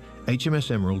 1939, HMS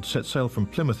Emerald set sail from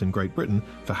Plymouth in Great Britain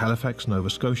for Halifax,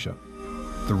 Nova Scotia.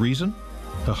 The reason?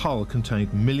 Her hull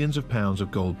contained millions of pounds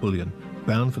of gold bullion,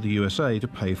 bound for the USA to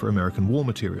pay for American war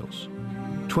materials.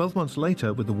 12 months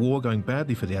later, with the war going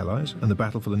badly for the Allies and the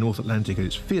battle for the North Atlantic at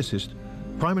its fiercest,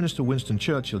 Prime Minister Winston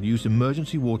Churchill used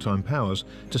emergency wartime powers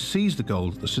to seize the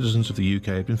gold that the citizens of the UK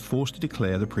had been forced to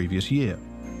declare the previous year.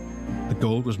 The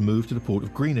gold was moved to the port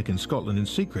of Greenock in Scotland in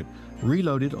secret,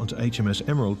 reloaded onto HMS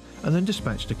Emerald, and then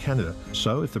dispatched to Canada,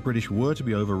 so if the British were to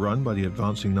be overrun by the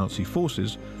advancing Nazi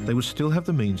forces, they would still have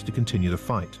the means to continue the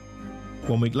fight.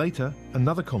 1 week later,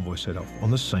 another convoy set off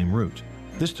on the same route,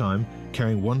 this time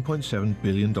carrying $1.7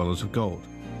 billion of gold.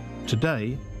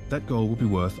 Today, that gold would be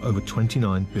worth over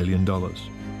 $29 billion.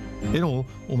 In all,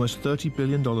 almost $30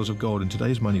 billion of gold in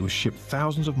today's money was shipped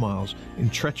thousands of miles in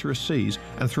treacherous seas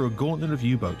and through a gauntlet of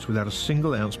U-boats without a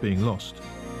single ounce being lost.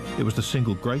 It was the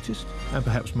single greatest and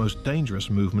perhaps most dangerous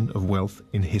movement of wealth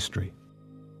in history.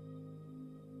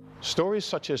 Stories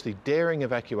such as the daring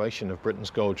evacuation of Britain's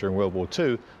gold during World War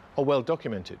II are well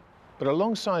documented, but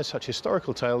alongside such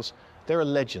historical tales, there are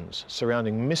legends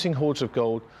surrounding missing hoards of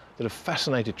gold that have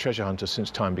fascinated treasure hunters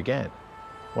since time began.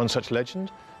 One such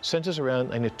legend centers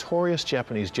around a notorious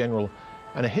Japanese general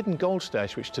and a hidden gold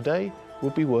stash which today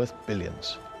would be worth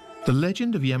billions. The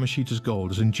legend of Yamashita's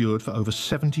gold has endured for over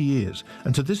 70 years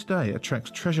and to this day attracts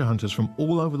treasure hunters from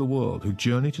all over the world who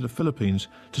journey to the Philippines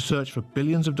to search for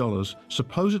billions of dollars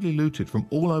supposedly looted from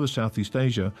all over Southeast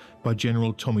Asia by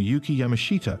General Tomoyuki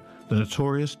Yamashita, the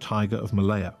notorious Tiger of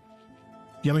Malaya.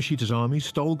 Yamashita's army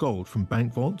stole gold from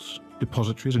bank vaults,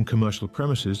 depositories and commercial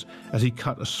premises as he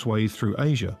cut a swathe through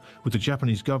Asia, with the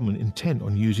Japanese government intent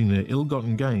on using their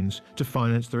ill-gotten gains to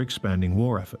finance their expanding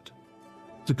war effort.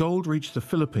 The gold reached the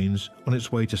Philippines on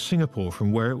its way to Singapore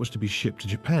from where it was to be shipped to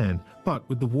Japan, but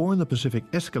with the war in the Pacific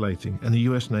escalating and the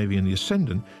US Navy in the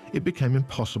ascendant, it became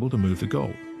impossible to move the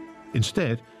gold.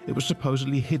 Instead, it was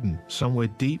supposedly hidden somewhere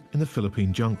deep in the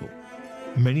Philippine jungle.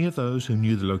 Many of those who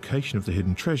knew the location of the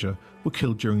hidden treasure were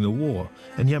killed during the war,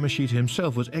 and Yamashita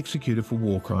himself was executed for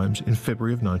war crimes in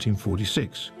February of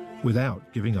 1946,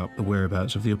 without giving up the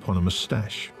whereabouts of the eponymous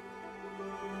stash.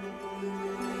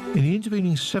 In the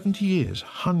intervening 70 years,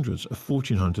 hundreds of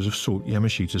fortune hunters have sought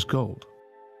Yamashita's gold.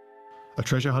 A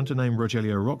treasure hunter named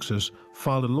Rogelio Roxas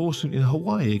filed a lawsuit in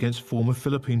Hawaii against former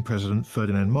Philippine President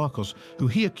Ferdinand Marcos, who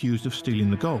he accused of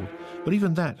stealing the gold, but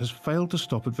even that has failed to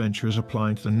stop adventurers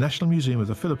applying to the National Museum of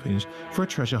the Philippines for a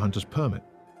treasure hunter's permit.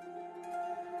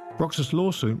 Roxas'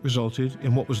 lawsuit resulted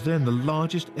in what was then the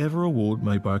largest ever award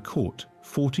made by a court,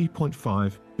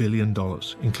 $40.5 billion,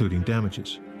 including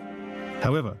damages.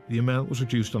 However, the amount was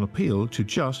reduced on appeal to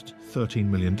just $13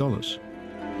 million.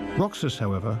 Roxas,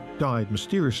 however, died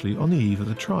mysteriously on the eve of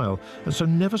the trial and so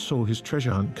never saw his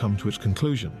treasure hunt come to its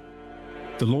conclusion.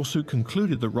 The lawsuit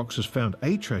concluded that Roxas found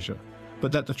a treasure,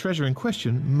 but that the treasure in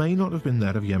question may not have been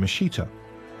that of Yamashita,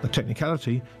 a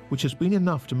technicality which has been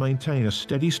enough to maintain a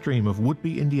steady stream of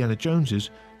would-be Indiana Joneses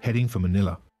heading for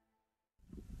Manila.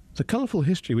 The colourful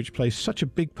history which plays such a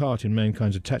big part in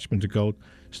mankind's attachment to gold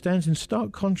stands in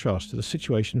stark contrast to the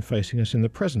situation facing us in the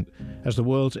present, as the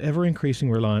world's ever-increasing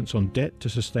reliance on debt to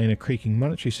sustain a creaking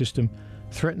monetary system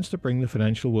threatens to bring the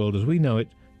financial world as we know it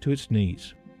to its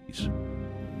knees.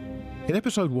 In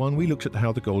episode 1 we looked at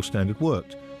how the gold standard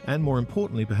worked, and more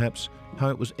importantly perhaps, how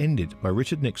it was ended by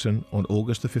Richard Nixon on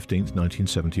August the 15th,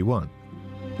 1971.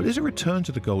 But is a return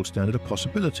to the gold standard a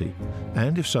possibility?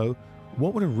 And if so,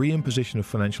 what would a reimposition of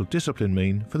financial discipline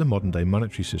mean for the modern-day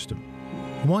monetary system?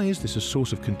 Why is this a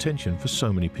source of contention for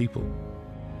so many people?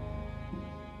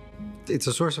 It's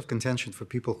a source of contention for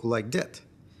people who like debt.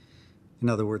 In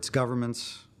other words,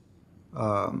 governments,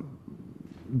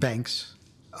 banks,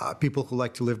 people who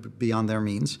like to live beyond their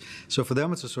means. So for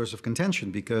them, it's a source of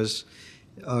contention because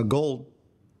gold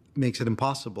makes it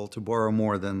impossible to borrow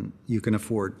more than you can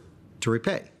afford to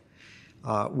repay.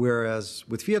 Whereas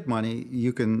with fiat money,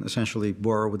 you can essentially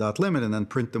borrow without limit and then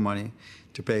print the money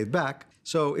to pay it back.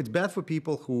 So it's bad for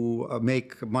people who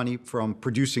make money from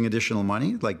producing additional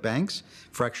money, like banks,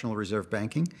 fractional reserve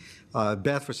banking.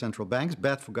 Bad for central banks,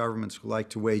 bad for governments who like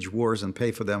to wage wars and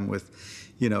pay for them with,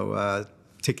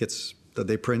 tickets that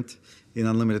they print in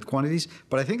unlimited quantities.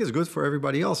 But I think it's good for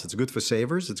everybody else. It's good for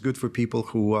savers. It's good for people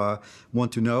who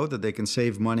want to know that they can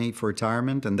save money for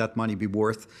retirement and that money be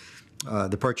worth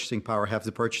the purchasing power, have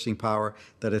the purchasing power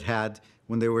that it had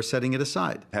when they were setting it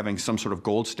aside. Having some sort of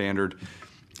gold standard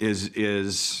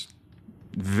is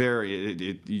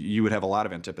very, you would have a lot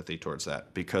of antipathy towards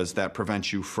that because that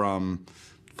prevents you from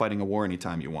fighting a war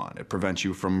anytime you want. It prevents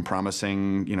you from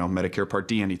promising, Medicare Part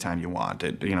D anytime you want.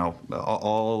 It,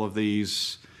 all of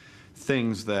these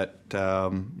things that,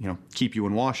 keep you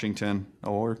in Washington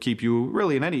or keep you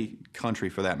really in any country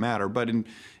for that matter. But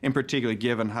in particular,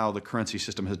 given how the currency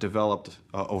system has developed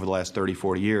over the last 30,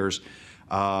 40 years,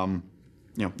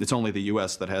 it's only the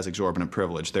U.S. that has exorbitant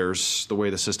privilege. There's the way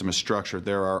the system is structured.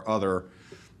 There are other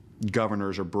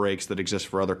governors or breaks that exist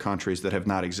for other countries that have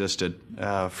not existed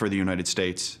for the United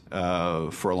States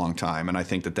for a long time. And I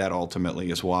think that ultimately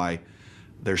is why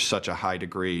there's such a high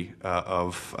degree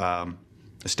of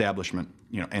establishment,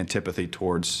 antipathy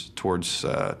towards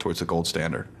the gold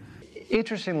standard.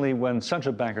 Interestingly, when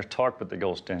central bankers talk about the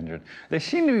gold standard, they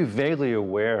seem to be vaguely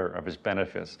aware of its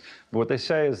benefits. But what they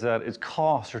say is that its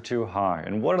costs are too high.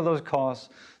 And what are those costs?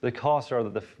 The costs are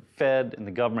that the Fed and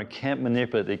the government can't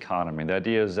manipulate the economy. The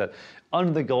idea is that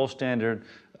under the gold standard,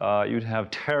 you'd have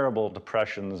terrible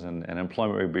depressions and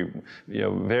employment would be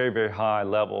very, very high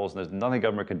levels, and there's nothing the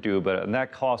government can do about it. And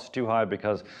that cost is too high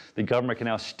because the government can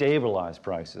now stabilize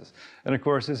prices. And of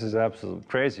course, this is absolutely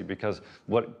crazy because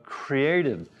what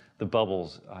created the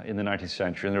bubbles in the 19th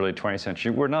century and the early 20th century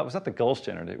was not the gold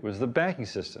standard, it was the banking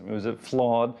system. It was a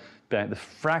flawed the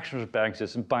fractional banking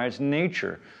system by its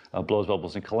nature blows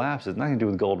bubbles and collapses. Nothing to do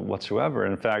with gold whatsoever.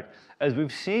 And in fact, as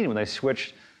we've seen when they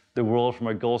switched the world from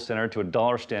a gold standard to a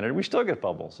dollar standard, we still get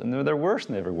bubbles, and they're worse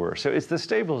than they ever were. So it's the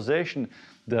stabilization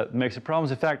that makes the problems.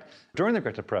 In fact, during the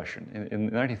Great Depression in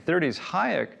the 1930s,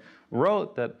 Hayek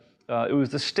wrote that it was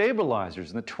the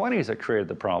stabilizers in the 20s that created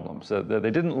the problems. That they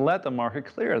didn't let the market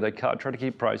clear. They tried to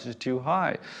keep prices too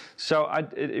high. So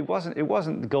it wasn't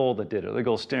the gold that did it, the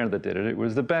gold standard that did it. It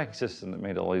was the banking system that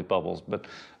made all these bubbles. But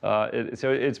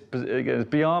it's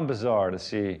beyond bizarre to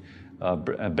see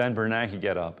Ben Bernanke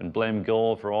get up and blame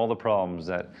gold for all the problems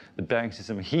that the banking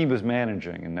system he was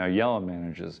managing and now Yellen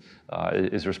manages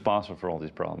is responsible for all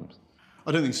these problems.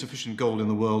 I don't think sufficient gold in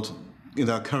the world in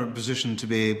our current position to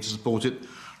be able to support it,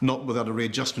 not without a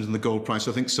readjustment in the gold price.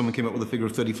 I think someone came up with a figure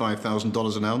of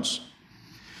 $35,000 an ounce.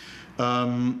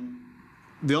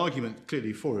 The argument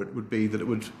clearly for it would be that it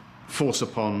would force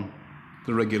upon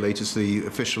the regulators, the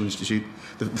official institute,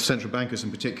 the central bankers in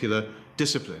particular,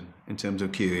 discipline in terms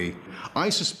of QE. I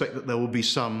suspect that there will be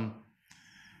some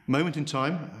moment in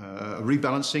time, a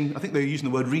rebalancing. I think they're using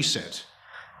the word reset.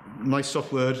 Nice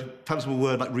soft word, palatable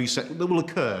word like reset, that will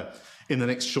occur in the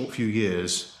next short few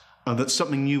years, and that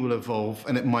something new will evolve,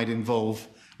 and it might involve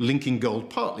linking gold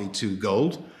partly to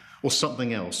gold or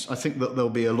something else. I think that there'll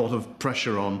be a lot of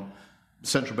pressure on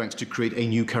central banks to create a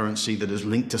new currency that is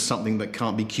linked to something that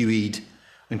can't be QE'd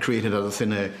and created out of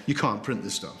thin air. You can't print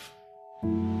this stuff.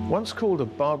 Once called a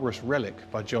barbarous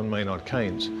relic by John Maynard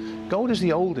Keynes, gold is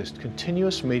the oldest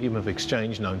continuous medium of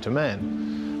exchange known to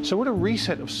man. So would a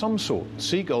reset of some sort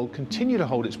see gold continue to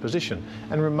hold its position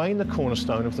and remain the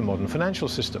cornerstone of the modern financial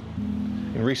system?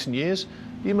 In recent years,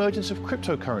 the emergence of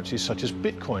cryptocurrencies such as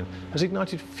Bitcoin has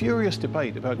ignited furious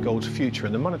debate about gold's future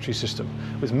in the monetary system,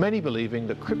 with many believing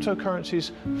that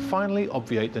cryptocurrencies finally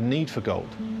obviate the need for gold.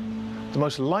 The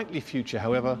most likely future,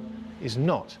 however, is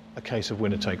not a case of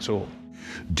winner takes all.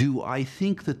 Do I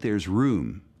think that there's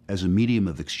room as a medium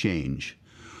of exchange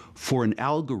for an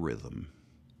algorithm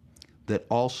that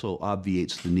also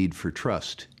obviates the need for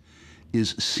trust,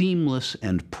 is seamless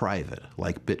and private,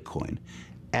 like Bitcoin?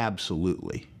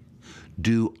 Absolutely.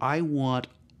 Do I want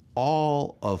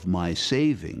all of my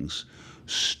savings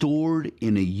stored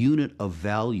in a unit of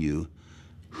value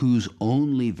whose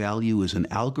only value is an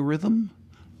algorithm?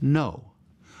 No.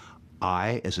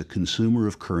 I, as a consumer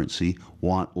of currency,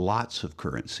 want lots of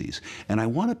currencies, and I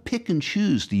want to pick and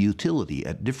choose the utility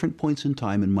at different points in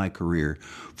time in my career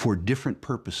for different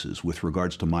purposes with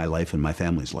regards to my life and my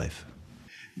family's life.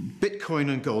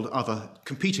 Bitcoin and gold are the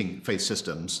competing faith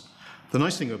systems. The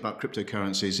nice thing about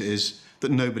cryptocurrencies is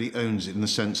that nobody owns it in the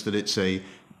sense that it's a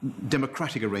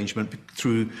democratic arrangement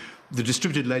through the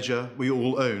distributed ledger. We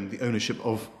all own the ownership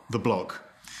of the block,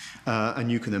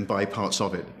 and you can then buy parts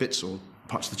of it, bits or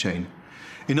parts of the chain.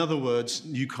 In other words,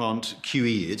 you can't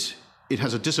QE it. It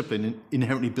has a discipline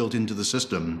inherently built into the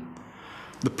system.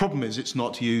 The problem is it's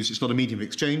not a medium of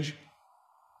exchange,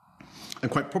 and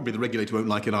quite probably the regulator won't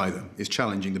like it either. It's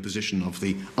challenging the position of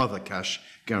the other cash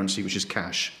guarantee, which is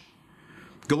cash.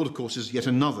 Gold, of course, is yet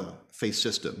another faith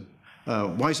system.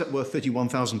 Why is that worth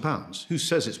 £31,000? Who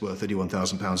says it's worth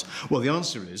 £31,000? Well, the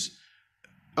answer is,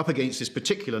 up against this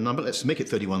particular number, let's make it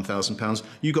 £31,000,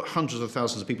 you've got hundreds of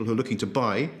thousands of people who are looking to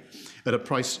buy at a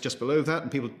price just below that,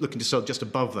 and people looking to sell just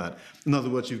above that. In other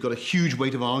words, you've got a huge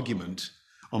weight of argument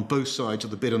on both sides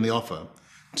of the bid and the offer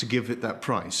to give it that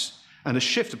price. And a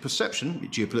shift of perception,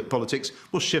 geopolitics,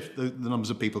 will shift the numbers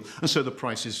of people. And so the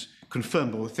price is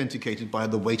confirmed or authenticated by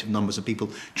the weight of numbers of people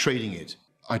trading it.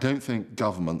 I don't think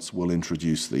governments will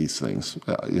introduce these things,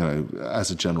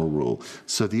 as a general rule.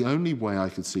 So the only way I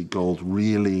could see gold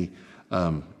really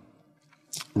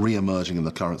re-emerging in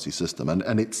the currency system,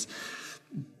 and it's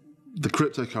the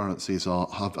cryptocurrencies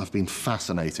have been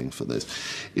fascinating for this,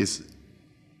 is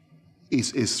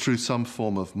through some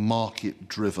form of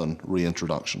market-driven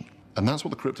reintroduction. And that's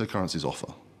what the cryptocurrencies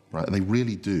offer, right? And they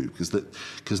really do,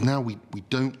 because now we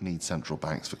don't need central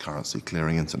banks for currency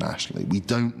clearing internationally. We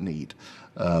don't need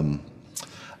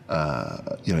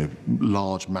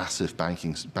large, massive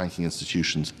banking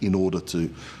institutions in order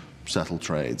to settle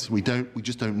trades. We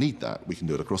just don't need that. We can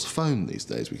do it across the phone these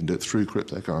days. We can do it through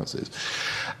cryptocurrencies.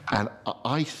 And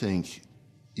I think,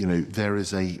 there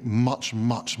is a much,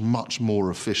 much, much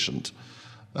more efficient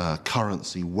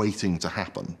currency waiting to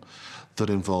happen that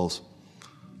involves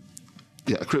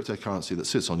a cryptocurrency that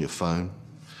sits on your phone,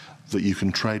 that you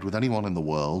can trade with anyone in the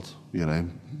world,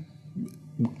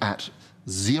 at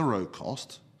zero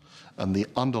cost, and the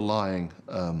underlying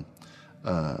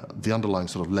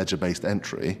sort of ledger-based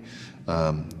entry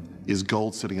is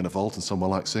gold sitting in a vault in somewhere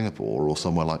like Singapore or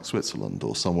somewhere like Switzerland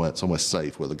or somewhere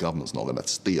safe where the government's not going to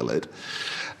steal it.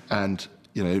 And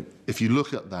if you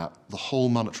look at that, the whole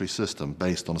monetary system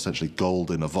based on essentially gold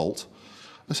in a vault,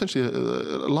 essentially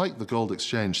like the gold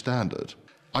exchange standard,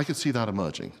 I could see that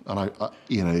emerging. And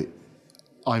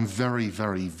I'm very,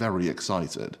 very, very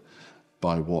excited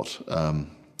by what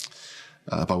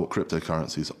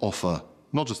cryptocurrencies offer,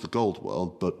 not just the gold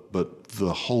world, but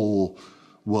the whole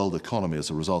world economy as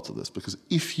a result of this. Because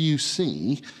if you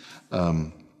see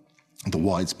the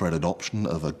widespread adoption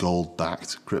of a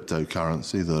gold-backed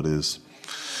cryptocurrency that is,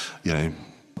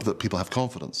 that people have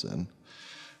confidence in,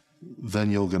 then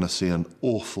you're going to see an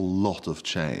awful lot of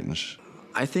change.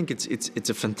 I think it's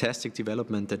a fantastic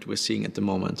development that we're seeing at the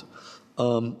moment.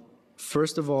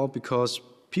 First of all, because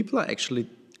people are actually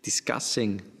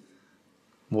discussing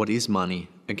what is money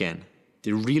again.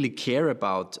 They really care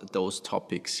about those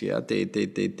topics. Yeah,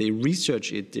 they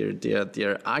research it.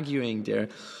 They're arguing. They're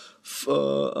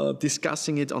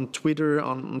discussing it on Twitter,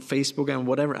 on Facebook, and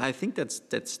whatever. I think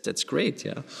that's great.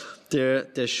 Yeah,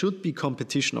 there should be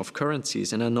competition of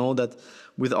currencies, and I know that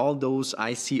with all those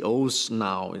ICOs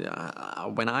now,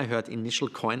 when I heard initial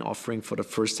coin offering for the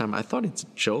first time, I thought it's a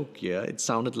joke. Yeah, it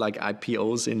sounded like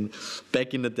IPOs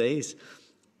back in the days,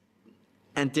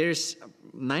 and there's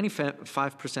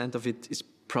 95% of it is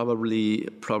probably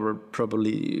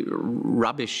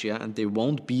rubbish, yeah, and they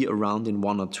won't be around in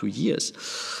 1 or 2 years.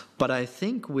 But I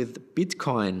think with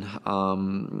Bitcoin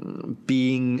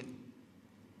being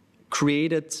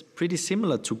created pretty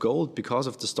similar to gold because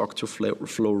of the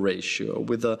stock-to-flow ratio,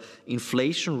 with the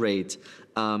inflation rate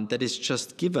that is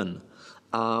just given,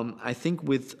 I think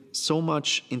with so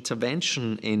much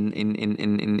intervention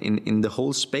in the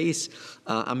whole space,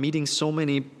 I'm meeting so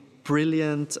many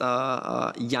brilliant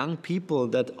young people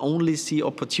that only see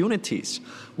opportunities.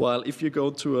 While if you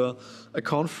go to a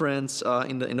conference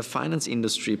in the finance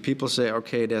industry, people say,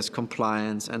 okay, there's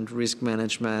compliance and risk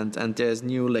management and there's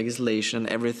new legislation.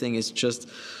 Everything is just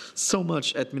so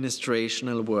much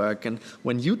administrational work. And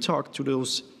when you talk to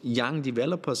those young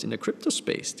developers in the crypto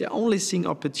space, they're only seeing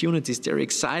opportunities. They're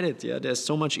excited. Yeah, there's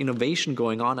so much innovation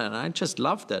going on, and I just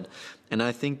love that. And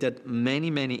I think that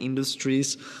many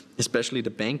industries, especially the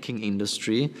banking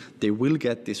industry, they will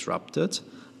get disrupted.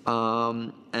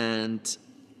 And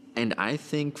I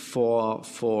think for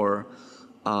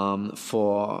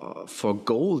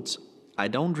gold, I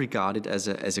don't regard it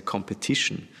as a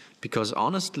competition, because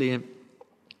honestly,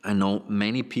 I know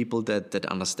many people that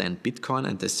understand Bitcoin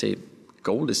and they say,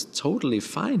 gold is totally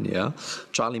fine, yeah?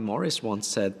 Charlie Morris once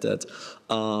said that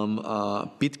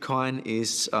Bitcoin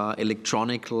is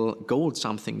electronical gold,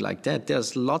 something like that.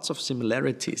 There's lots of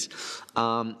similarities.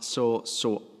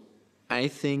 So I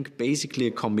think basically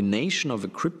a combination of a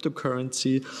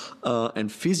cryptocurrency and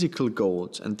physical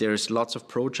gold, and there's lots of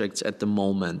projects at the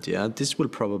moment, yeah? This will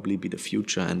probably be the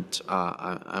future, and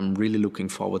I'm really looking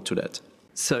forward to that.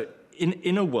 So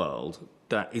in a world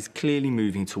that is clearly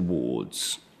moving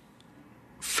towards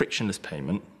frictionless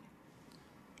payment,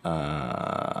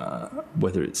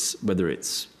 whether it's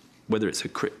a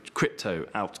crypto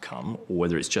outcome or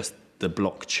whether it's just the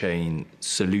blockchain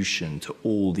solution to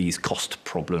all these cost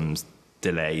problems,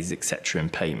 delays, etc. in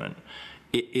payment,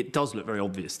 it does look very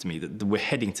obvious to me that we're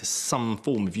heading to some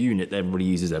form of unit that everybody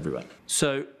uses everywhere.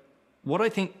 So what I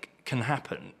think can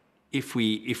happen if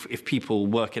people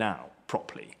work it out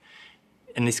properly,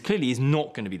 and this clearly is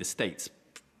not going to be the state's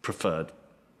preferred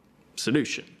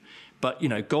solution, but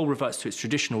gold reverts to its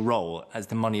traditional role as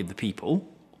the money of the people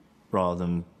rather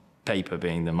than paper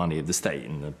being the money of the state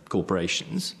and the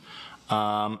corporations.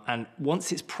 And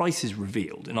once its price is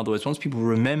revealed, in other words, once people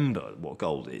remember what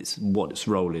gold is, what its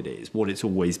role it is, what it's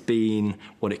always been,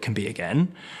 what it can be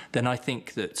again, then I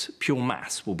think that pure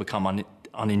mass will become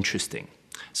uninteresting.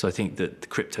 So I think that the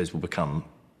cryptos will become,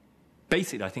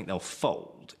 basically I think they'll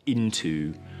fold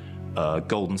into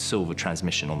gold and silver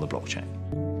transmission on the blockchain.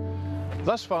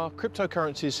 Thus far,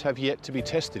 cryptocurrencies have yet to be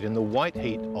tested in the white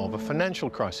heat of a financial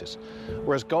crisis,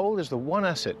 whereas gold is the one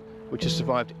asset which has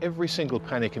survived every single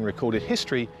panic in recorded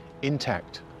history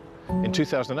intact. In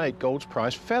 2008, gold's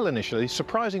price fell initially,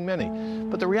 surprising many,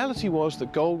 but the reality was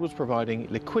that gold was providing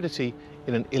liquidity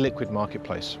in an illiquid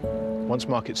marketplace. Once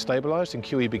markets stabilized and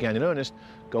QE began in earnest,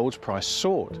 gold's price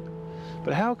soared.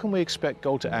 But how can we expect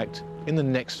gold to act in the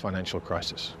next financial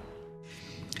crisis?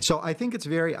 So I think it's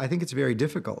very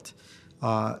difficult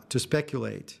to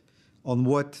speculate on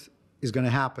what is going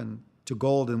to happen to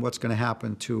gold and what's going to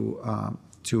happen to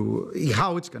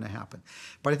how it's going to happen.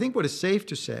 But I think what is safe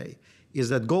to say is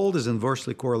that gold is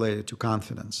inversely correlated to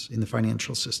confidence in the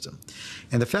financial system.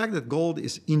 And the fact that gold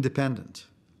is independent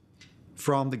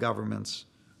from the governments,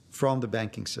 from the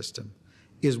banking system,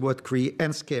 is what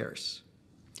and scarce,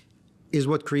 is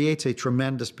what creates a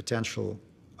tremendous potential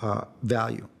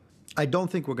value. I don't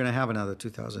think we're going to have another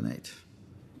 2008.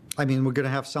 I mean, we're going to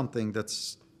have something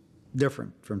that's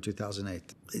different from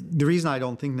 2008. The reason I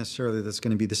don't think necessarily that's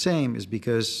going to be the same is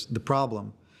because the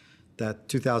problem that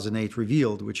 2008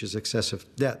 revealed, which is excessive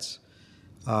debts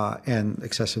and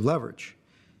excessive leverage,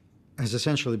 has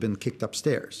essentially been kicked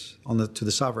upstairs to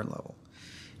the sovereign level.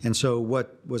 And so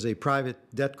what was a private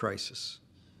debt crisis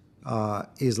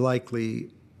is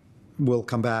likely will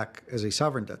come back as a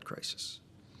sovereign debt crisis,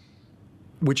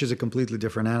 which is a completely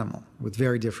different animal with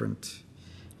very different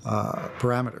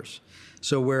parameters.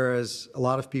 So whereas a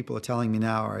lot of people are telling me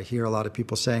now, or I hear a lot of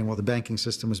people saying, well, the banking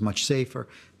system is much safer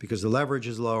because the leverage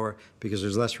is lower, because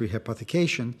there's less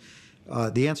rehypothecation,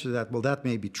 the answer to that, well, that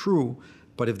may be true,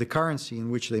 but if the currency in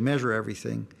which they measure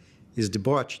everything is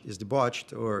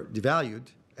debauched or devalued,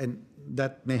 and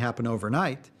that may happen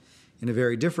overnight in a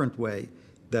very different way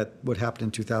that what happened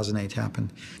in 2008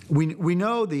 happened. We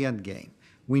know the end game.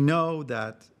 We know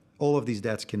that all of these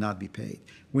debts cannot be paid.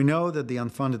 We know that the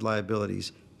unfunded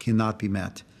liabilities cannot be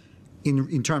met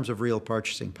in terms of real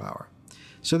purchasing power.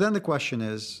 So then the question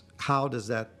is, how does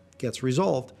that get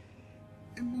resolved?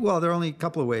 Well, there are only a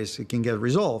couple of ways it can get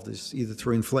resolved. It's either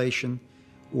through inflation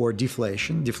or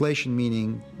deflation. Deflation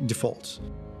meaning defaults.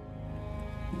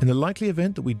 In the likely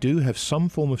event that we do have some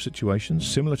form of situation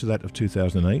similar to that of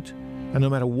 2008, and no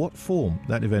matter what form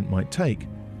that event might take,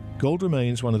 gold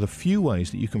remains one of the few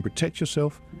ways that you can protect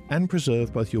yourself and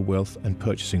preserve both your wealth and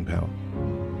purchasing power.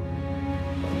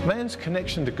 Man's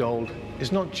connection to gold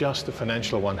is not just a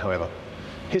financial one, however.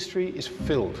 History is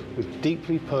filled with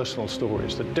deeply personal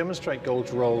stories that demonstrate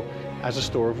gold's role as a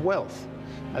store of wealth,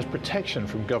 as protection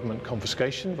from government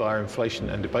confiscation via inflation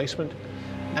and debasement,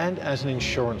 and as an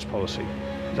insurance policy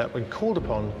that, when called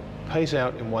upon, pays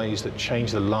out in ways that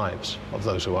change the lives of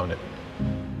those who own it.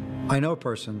 I know a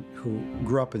person who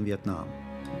grew up in Vietnam,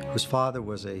 whose father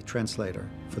was a translator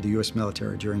for the U.S.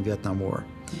 military during the Vietnam War.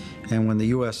 And when the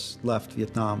U.S. left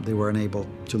Vietnam, they were unable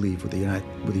to leave with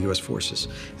the U.S. forces.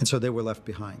 And so they were left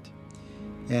behind.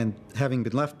 And having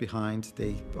been left behind,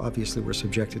 they obviously were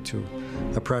subjected to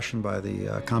oppression by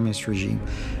the communist regime.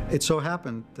 It so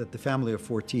happened that the family of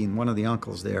 14, one of the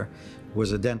uncles there,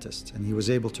 was a dentist, and he was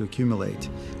able to accumulate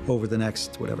over the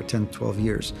next, 10, 12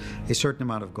 years, a certain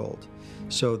amount of gold,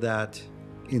 so that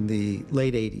in the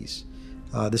late 80s,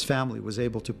 this family was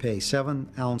able to pay 7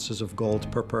 ounces of gold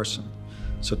per person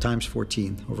so times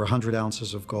 14, over 100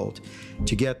 ounces of gold,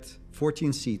 to get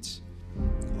 14 seats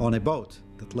on a boat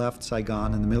that left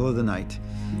Saigon in the middle of the night,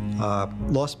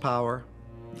 lost power,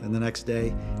 and the next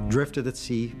day drifted at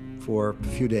sea for a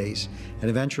few days, and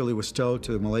eventually was towed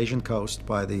to the Malaysian coast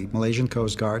by the Malaysian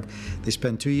Coast Guard. They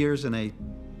spent 2 years in a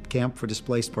camp for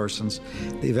displaced persons.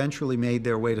 They eventually made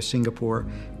their way to Singapore,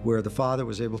 where the father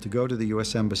was able to go to the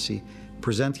U.S. Embassy,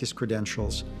 present his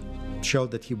credentials,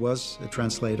 showed that he was a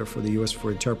translator for the U.S.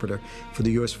 interpreter for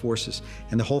the U.S. forces,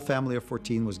 and the whole family of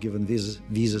 14 was given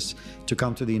visas to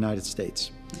come to the United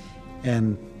States.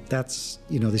 And that's,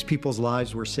 these people's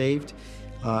lives were saved.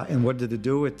 And what did it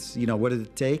do? What did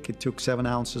it take? It took 7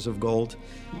 ounces of gold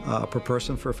per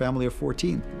person for a family of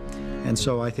 14. And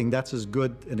so I think that's as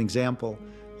good an example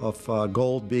of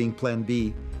gold being Plan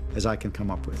B as I can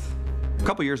come up with. A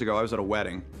couple years ago, I was at a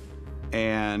wedding,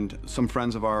 and some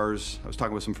friends of ours, I was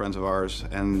talking with some friends of ours,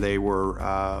 and they were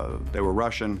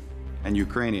Russian and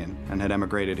Ukrainian and had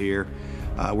emigrated here.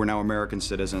 We're now American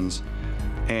citizens.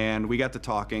 And we got to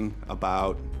talking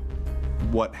about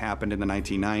what happened in the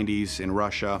 1990s in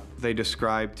Russia. They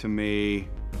described to me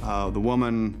the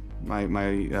woman,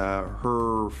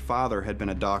 her father had been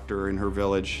a doctor in her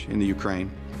village in the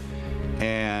Ukraine.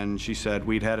 And she said,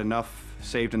 we'd had enough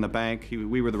saved in the bank.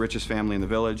 We were the richest family in the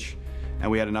village,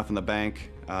 and we had enough in the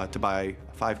bank to buy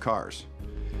 5 cars,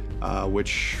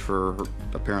 which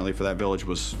apparently for that village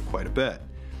was quite a bit.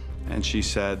 And she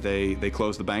said they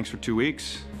closed the banks for 2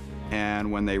 weeks,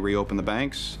 and when they reopened the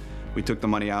banks, we took the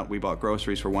money out, we bought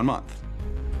groceries for 1 month.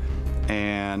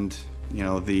 And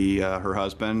her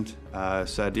husband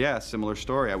said, yeah, similar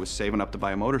story. I was saving up to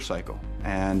buy a motorcycle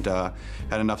and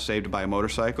had enough saved to buy a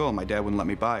motorcycle, and my dad wouldn't let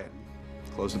me buy it.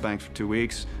 Closed the banks for 2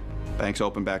 weeks, banks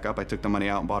opened back up, I took the money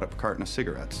out and bought a carton of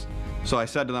cigarettes. So I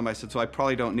said to them, so I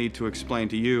probably don't need to explain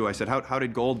to you. I said, how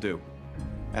did gold do?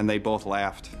 And they both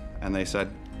laughed, and they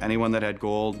said, anyone that had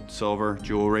gold, silver,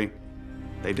 jewelry,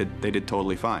 they did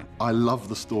totally fine. I love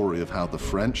the story of how the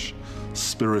French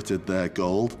spirited their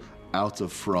gold out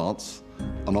of France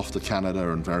and off to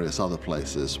Canada and various other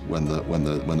places when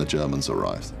the Germans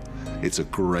arrived. It's a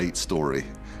great story,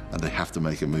 and they have to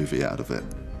make a movie out of it.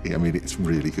 I mean, it's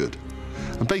really good.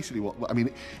 And basically,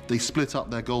 they split up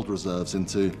their gold reserves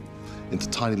into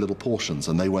tiny little portions,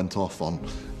 and they went off on,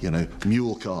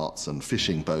 mule carts and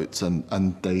fishing boats,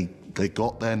 and they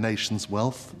got their nation's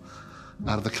wealth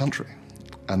out of the country.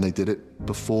 And they did it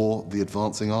before the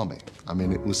advancing army. I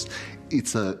mean,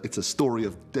 it's a story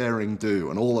of daring do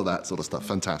and all of that sort of stuff.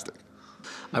 Fantastic.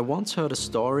 I once heard a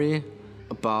story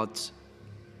about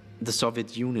the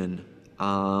Soviet Union,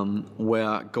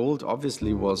 where gold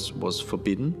obviously was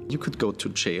forbidden. You could go to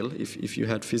jail if you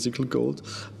had physical gold,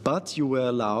 but you were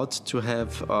allowed to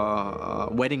have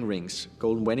wedding rings,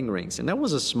 golden wedding rings. And that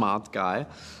was a smart guy.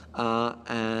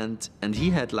 And he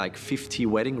had like 50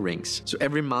 wedding rings. So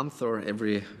every month or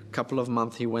every couple of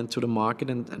months he went to the market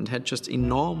and had just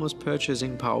enormous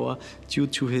purchasing power due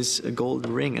to his gold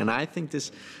ring. And I think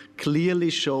this clearly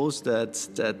shows that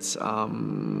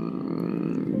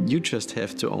you just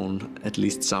have to own at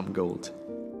least some gold.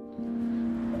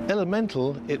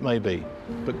 Elemental it may be,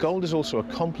 but gold is also a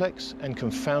complex and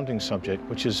confounding subject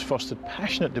which has fostered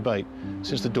passionate debate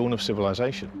since the dawn of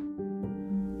civilization.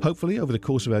 Hopefully, over the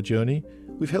course of our journey,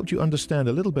 we've helped you understand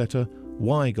a little better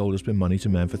why gold has been money to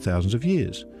man for thousands of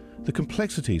years, the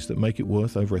complexities that make it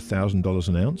worth over $1,000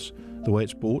 an ounce, the way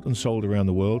it's bought and sold around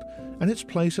the world, and its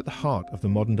place at the heart of the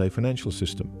modern-day financial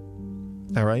system.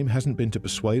 Our aim hasn't been to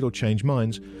persuade or change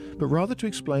minds, but rather to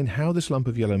explain how this lump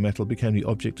of yellow metal became the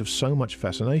object of so much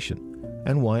fascination,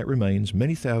 and why it remains,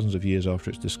 many thousands of years after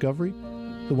its discovery,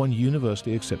 the one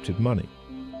universally accepted money.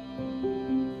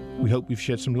 We hope we've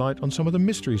shed some light on some of the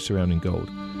mysteries surrounding gold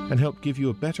and helped give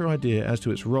you a better idea as to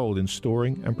its role in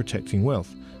storing and protecting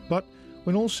wealth. But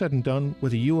when all's said and done,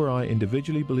 whether you or I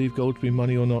individually believe gold to be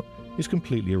money or not is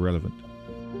completely irrelevant.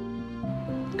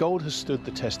 Gold has stood the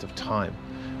test of time,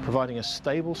 providing a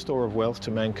stable store of wealth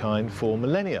to mankind for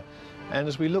millennia. And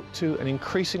as we look to an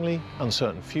increasingly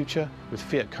uncertain future, with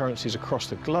fiat currencies across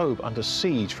the globe under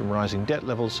siege from rising debt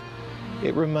levels,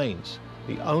 it remains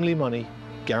the only money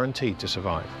guaranteed to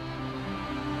survive.